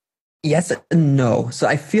JavaScript? Yes and no. So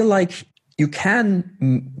I feel like you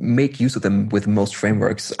can make use of them with most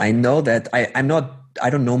frameworks. I know that I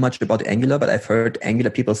don't know much about Angular, but I've heard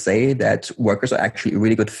Angular people say that workers are actually a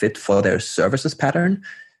really good fit for their services pattern.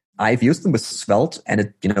 I've used them with Svelte,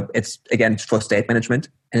 and it's again for state management,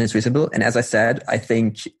 and it's reasonable. And as I said, I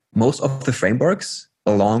think most of the frameworks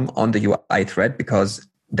belong on the UI thread because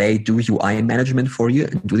they do UI management for you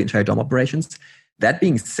and do the entire DOM operations. That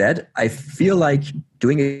being said, I feel like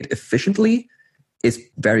doing it efficiently is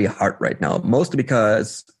very hard right now, mostly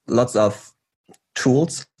because lots of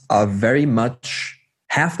tools are very much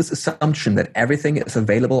have this assumption that everything is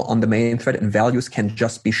available on the main thread and values can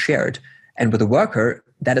just be shared. And with a worker,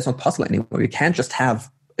 that is not possible anymore. You can't just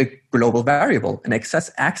have a global variable and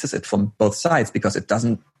access it from both sides because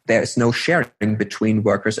there is no sharing between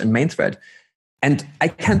workers and main thread. And I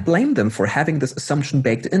can't blame them for having this assumption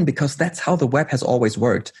baked in because that's how the web has always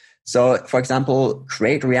worked. So, for example,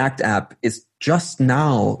 Create React app is just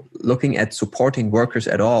now looking at supporting workers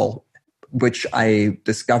at all, which I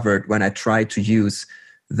discovered when I tried to use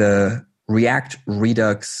the React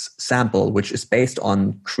Redux sample, which is based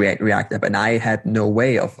on Create React app. And I had no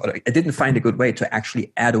way I didn't find a good way to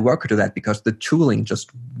actually add a worker to that because the tooling just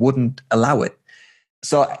wouldn't allow it.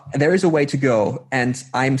 So there is a way to go. And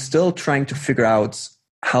I'm still trying to figure out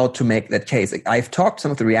how to make that case. I've talked to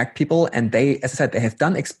some of the React people and they, as I said, they have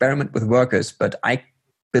done experiment with workers, but I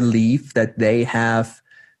believe that they have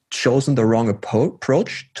chosen the wrong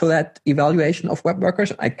approach to that evaluation of web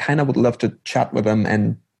workers. I kind of would love to chat with them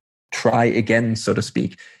and try again, so to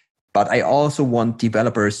speak. But I also want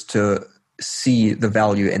developers to see the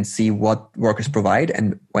value and see what workers provide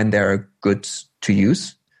and when they're good to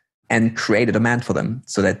use and create a demand for them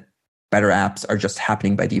so that better apps are just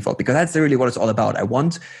happening by default. Because that's really what it's all about. I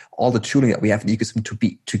want all the tooling that we have in the ecosystem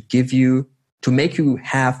to make you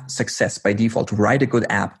have success by default, to write a good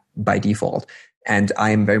app by default. And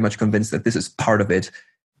I am very much convinced that this is part of it,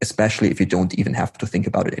 especially if you don't even have to think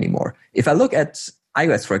about it anymore. If I look at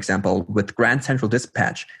iOS, for example, with Grand Central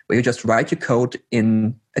Dispatch, where you just write your code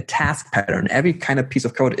in a task pattern. Every kind of piece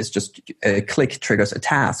of code is just a click triggers a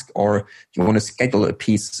task, or you want to schedule a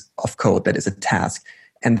piece of code that is a task.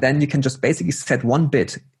 And then you can just basically set one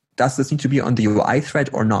bit. Does this need to be on the UI thread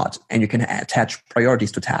or not? And you can attach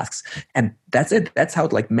priorities to tasks. And that's it. That's how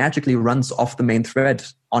it magically runs off the main thread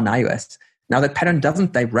on iOS. Now that pattern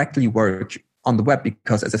doesn't directly work on the web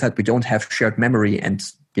because, as I said, we don't have shared memory and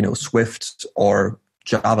Swift or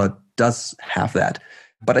Java does have that.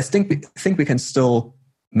 But I think we can still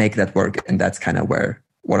make that work, and that's kind of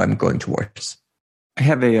what I'm going towards. I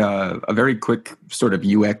have a very quick sort of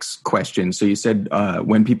UX question. So you said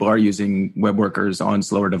when people are using web workers on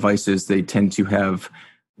slower devices, they tend to have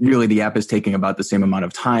really the app is taking about the same amount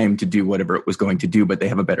of time to do whatever it was going to do, but they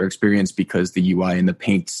have a better experience because the UI and the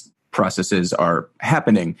paint processes are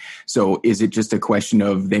happening. So is it just a question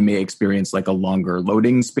of they may experience like a longer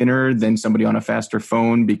loading spinner than somebody on a faster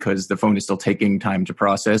phone because the phone is still taking time to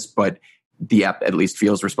process, but the app at least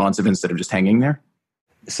feels responsive instead of just hanging there?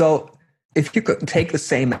 So if you could take the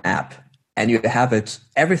same app and you have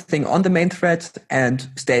everything on the main thread and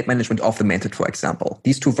state management off the main thread, for example,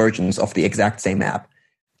 these two versions of the exact same app,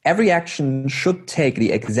 every action should take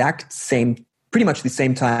the exact same, pretty much the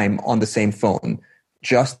same time on the same phone.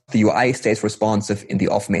 Just the UI stays responsive in the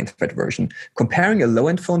off main thread version. Comparing a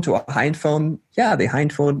low-end phone to a high-end phone, the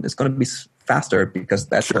high-end phone is going to be faster because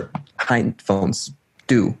that's what high-end phones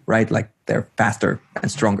do, right? Like they're faster and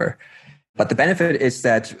stronger. But the benefit is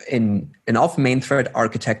that in an off-main thread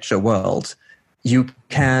architecture world, you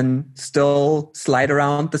can still slide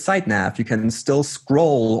around the side nav. You can still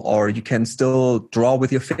scroll, or you can still draw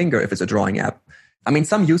with your finger if it's a drawing app. I mean,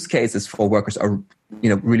 some use cases for workers are,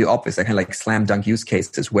 really obvious. They're kind of like slam dunk use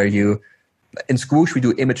cases where in Squoosh, we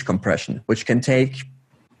do image compression, which can take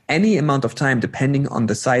any amount of time depending on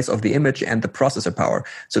the size of the image and the processor power.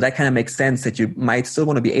 So that kind of makes sense that you might still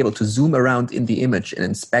want to be able to zoom around in the image and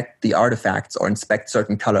inspect the artifacts or inspect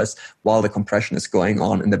certain colors while the compression is going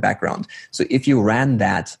on in the background. So if you ran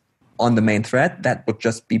that on the main thread, that would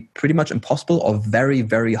just be pretty much impossible or very,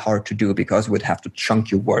 very hard to do, because you would have to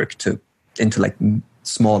chunk your work into like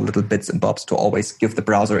small little bits and bobs to always give the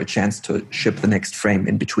browser a chance to ship the next frame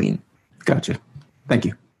in between. Gotcha. Thank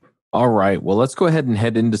you. All right. Well, let's go ahead and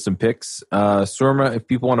head into some picks. Surma, if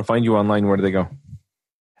people want to find you online, where do they go?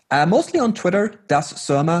 Mostly on Twitter, Das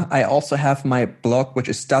Surma. I also have my blog, which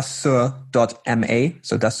is dassur.ma,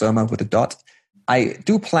 so Das Surma with a dot. I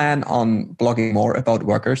do plan on blogging more about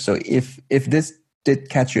workers, so if this did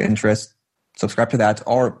catch your interest, subscribe to that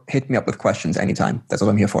or hit me up with questions anytime. That's what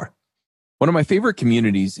I'm here for. One of my favorite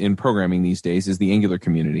communities in programming these days is the Angular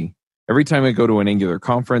community. Every time I go to an Angular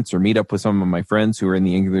conference or meet up with some of my friends who are in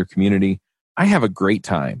the Angular community, I have a great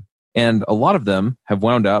time. And a lot of them have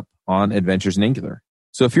wound up on Adventures in Angular.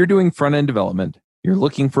 So if you're doing front-end development, you're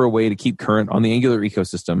looking for a way to keep current on the Angular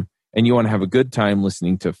ecosystem, and you want to have a good time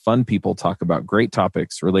listening to fun people talk about great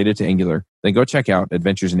topics related to Angular, then go check out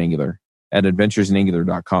Adventures in Angular at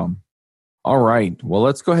adventuresinangular.com. All right. Well,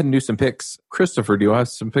 let's go ahead and do some picks. Christopher, do you have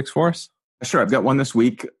some picks for us? Sure. I've got one this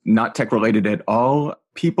week, not tech related at all.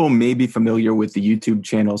 People may be familiar with the YouTube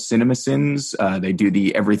channel CinemaSins. They do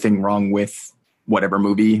the everything wrong with whatever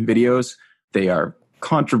movie videos. They are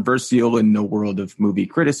controversial in the world of movie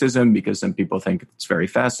criticism because some people think it's very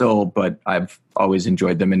facile, but I've always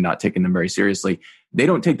enjoyed them and not taken them very seriously. They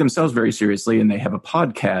don't take themselves very seriously, and they have a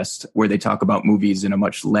podcast where they talk about movies in a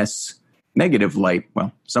much less negative light,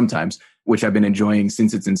 well, sometimes, which I've been enjoying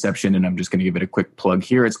since its inception, and I'm just going to give it a quick plug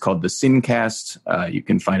here. It's called the Sincast. You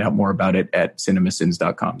can find out more about it at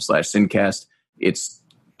cinemasins.com/Sincast. It's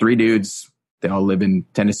 3 dudes. They all live in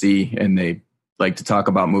Tennessee, and they like to talk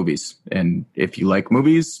about movies. And if you like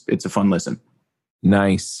movies, it's a fun listen.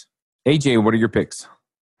 Nice. AJ, what are your picks?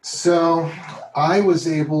 So I was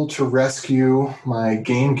able to rescue my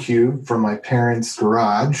GameCube from my parents'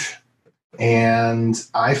 garage, and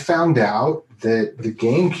I found out that the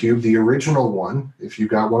GameCube, the original one, if you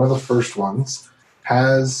got one of the first ones,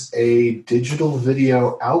 has a digital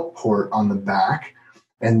video out port on the back,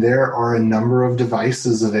 and there are a number of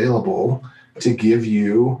devices available to give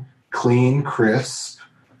you clean, crisp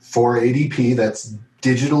 480p, that's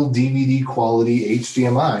digital DVD quality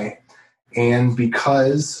HDMI. And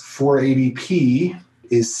because 480p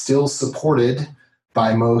is still supported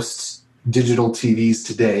by most digital TVs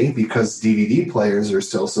today, because DVD players are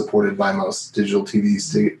still supported by most digital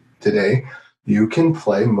TVs today, you can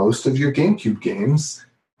play most of your GameCube games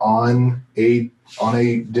on a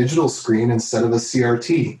digital screen instead of a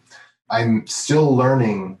CRT. I'm still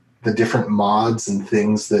learning the different mods and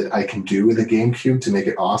things that I can do with a GameCube to make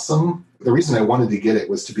it awesome. The reason I wanted to get it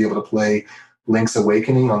was to be able to play Link's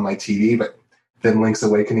Awakening on my TV, but then Link's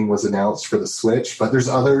Awakening was announced for the Switch. But there's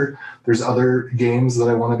other games that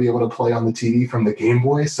I want to be able to play on the TV from the Game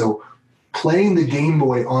Boy. So playing the Game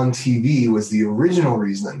Boy on TV was the original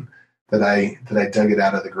reason that I dug it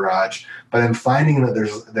out of the garage. But I'm finding that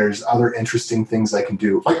there's other interesting things I can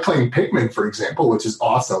do, like playing Pikmin, for example, which is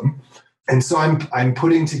awesome. And so I'm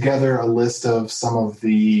putting together a list of some of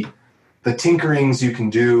the tinkerings you can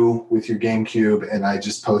do with your GameCube, and I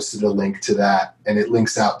just posted a link to that, and it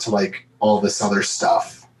links out to like all this other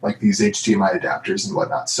stuff, like these HDMI adapters and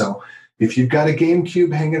whatnot. So if you've got a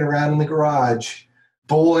GameCube hanging around in the garage,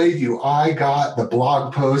 boy, I got the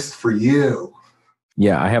blog post for you.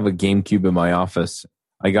 Yeah, I have a GameCube in my office.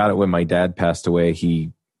 I got it when my dad passed away.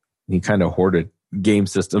 He kind of hoarded game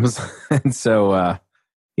systems, and so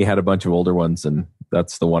he had a bunch of older ones, and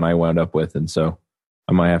that's the one I wound up with. And so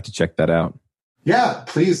I might have to check that out. Yeah,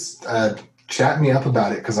 please chat me up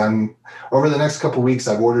about it, because over the next couple of weeks,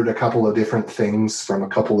 I've ordered a couple of different things from a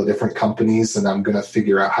couple of different companies, and I'm going to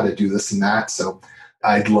figure out how to do this and that. So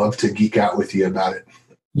I'd love to geek out with you about it.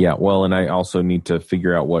 Yeah, well, and I also need to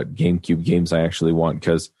figure out what GameCube games I actually want,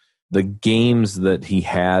 because the games that he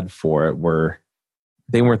had for it weren't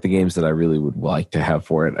the games that I really would like to have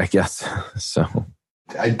for it, I guess. So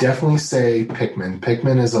I definitely say Pikmin.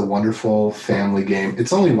 Pikmin is a wonderful family game.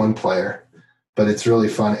 It's only one player, but it's really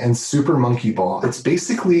fun. And Super Monkey Ball. It's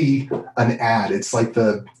basically an ad. It's like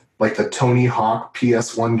the like the Tony Hawk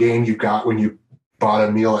PS1 game you got when you bought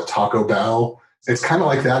a meal at Taco Bell. It's kind of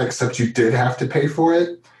like that, except you did have to pay for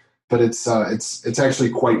it. But it's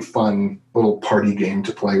actually quite fun little party game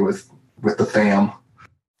to play with the fam.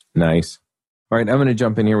 Nice. All right, I'm going to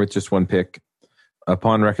jump in here with just one pick.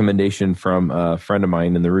 Upon recommendation from a friend of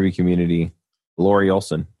mine in the Ruby community, Lori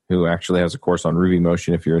Olson, who actually has a course on Ruby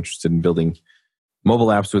Motion if you're interested in building mobile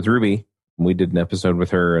apps with Ruby. We did an episode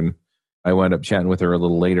with her, and I wound up chatting with her a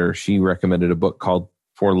little later. She recommended a book called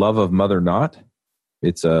For Love of Mother Not.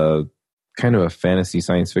 It's a kind of a fantasy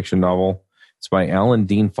science fiction novel. It's by Alan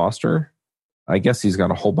Dean Foster. I guess he's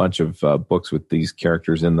got a whole bunch of books with these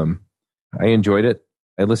characters in them. I enjoyed it.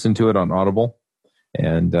 I listened to it on Audible.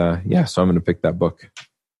 And so I'm going to pick that book.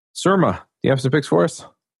 Surma, do you have some picks for us?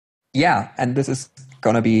 Yeah, and this is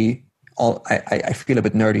going to be all. I feel a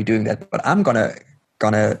bit nerdy doing that, but I'm gonna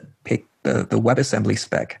pick the WebAssembly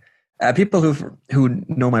spec. People who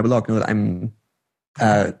know my blog know that I'm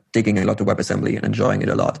digging a lot to WebAssembly and enjoying it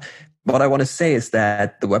a lot. What I want to say is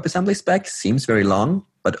that the WebAssembly spec seems very long,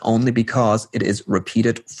 but only because it is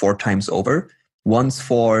repeated 4 times over. Once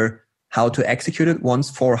for how to execute it, once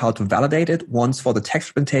for how to validate it, once for the text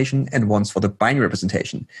representation, and once for the binary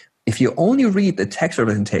representation. If you only read the text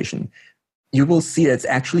representation, you will see that it's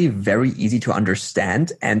actually very easy to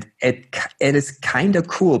understand, and it is kind of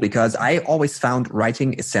cool because I always found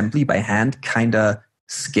writing assembly by hand kind of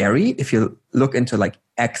scary if you look into like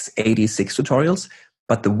x86 tutorials.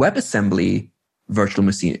 But the WebAssembly virtual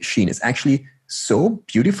machine is actually so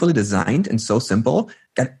beautifully designed and so simple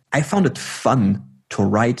that I found it fun to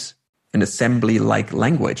write an assembly-like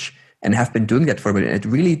language and have been doing that for a bit. It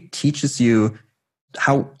really teaches you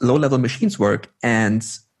how low-level machines work and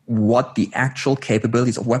what the actual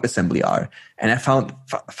capabilities of WebAssembly are. And I found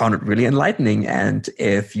it really enlightening. And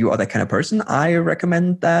if you are that kind of person, I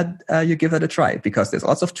recommend that you give that a try because there's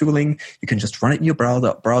lots of tooling. You can just run it in your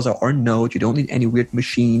browser or Node. You don't need any weird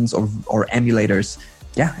machines or emulators.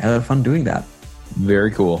 Yeah, I had fun doing that.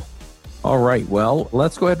 Very cool. All right. Well,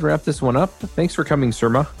 let's go ahead and wrap this one up. Thanks for coming,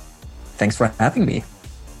 Surma. Thanks for having me.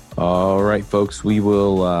 All right, folks. We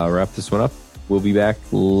will wrap this one up. We'll be back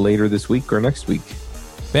later this week or next week.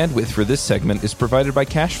 Bandwidth for this segment is provided by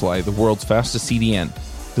CacheFly, the world's fastest CDN.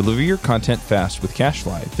 Deliver your content fast with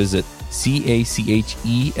CacheFly. Visit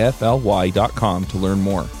CACHEFLY.com to learn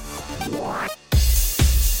more.